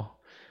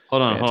 Overall.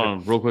 Hold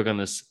on. Real quick on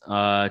this.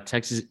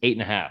 Texas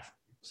 8.5.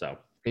 So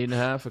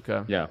 8.5.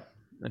 Okay. Yeah.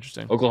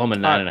 Interesting. Oklahoma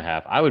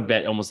 9.5. I would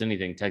bet almost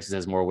anything Texas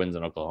has more wins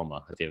than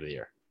Oklahoma at the end of the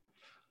year.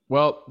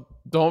 Well,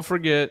 don't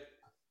forget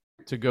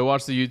to go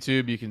watch the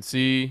YouTube. You can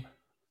see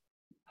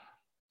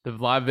the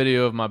live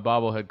video of my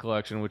bobblehead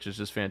collection, which is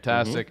just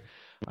fantastic.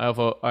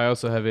 Mm-hmm. I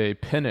also have a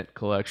pennant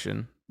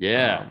collection.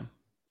 Yeah.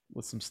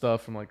 With some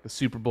stuff from like the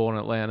Super Bowl in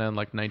Atlanta in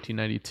like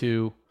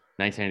 1992.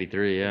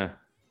 1993, yeah.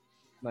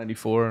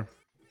 94.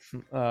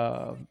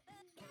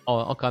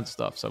 All kinds of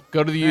stuff. So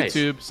go to the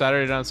YouTube,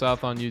 Saturday Down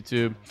South on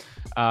YouTube.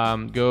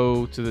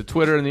 Go to the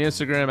Twitter and the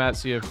Instagram at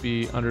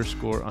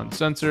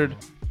CFB_uncensored.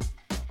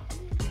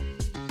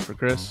 For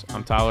Chris,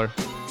 I'm Tyler.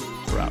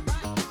 We're out.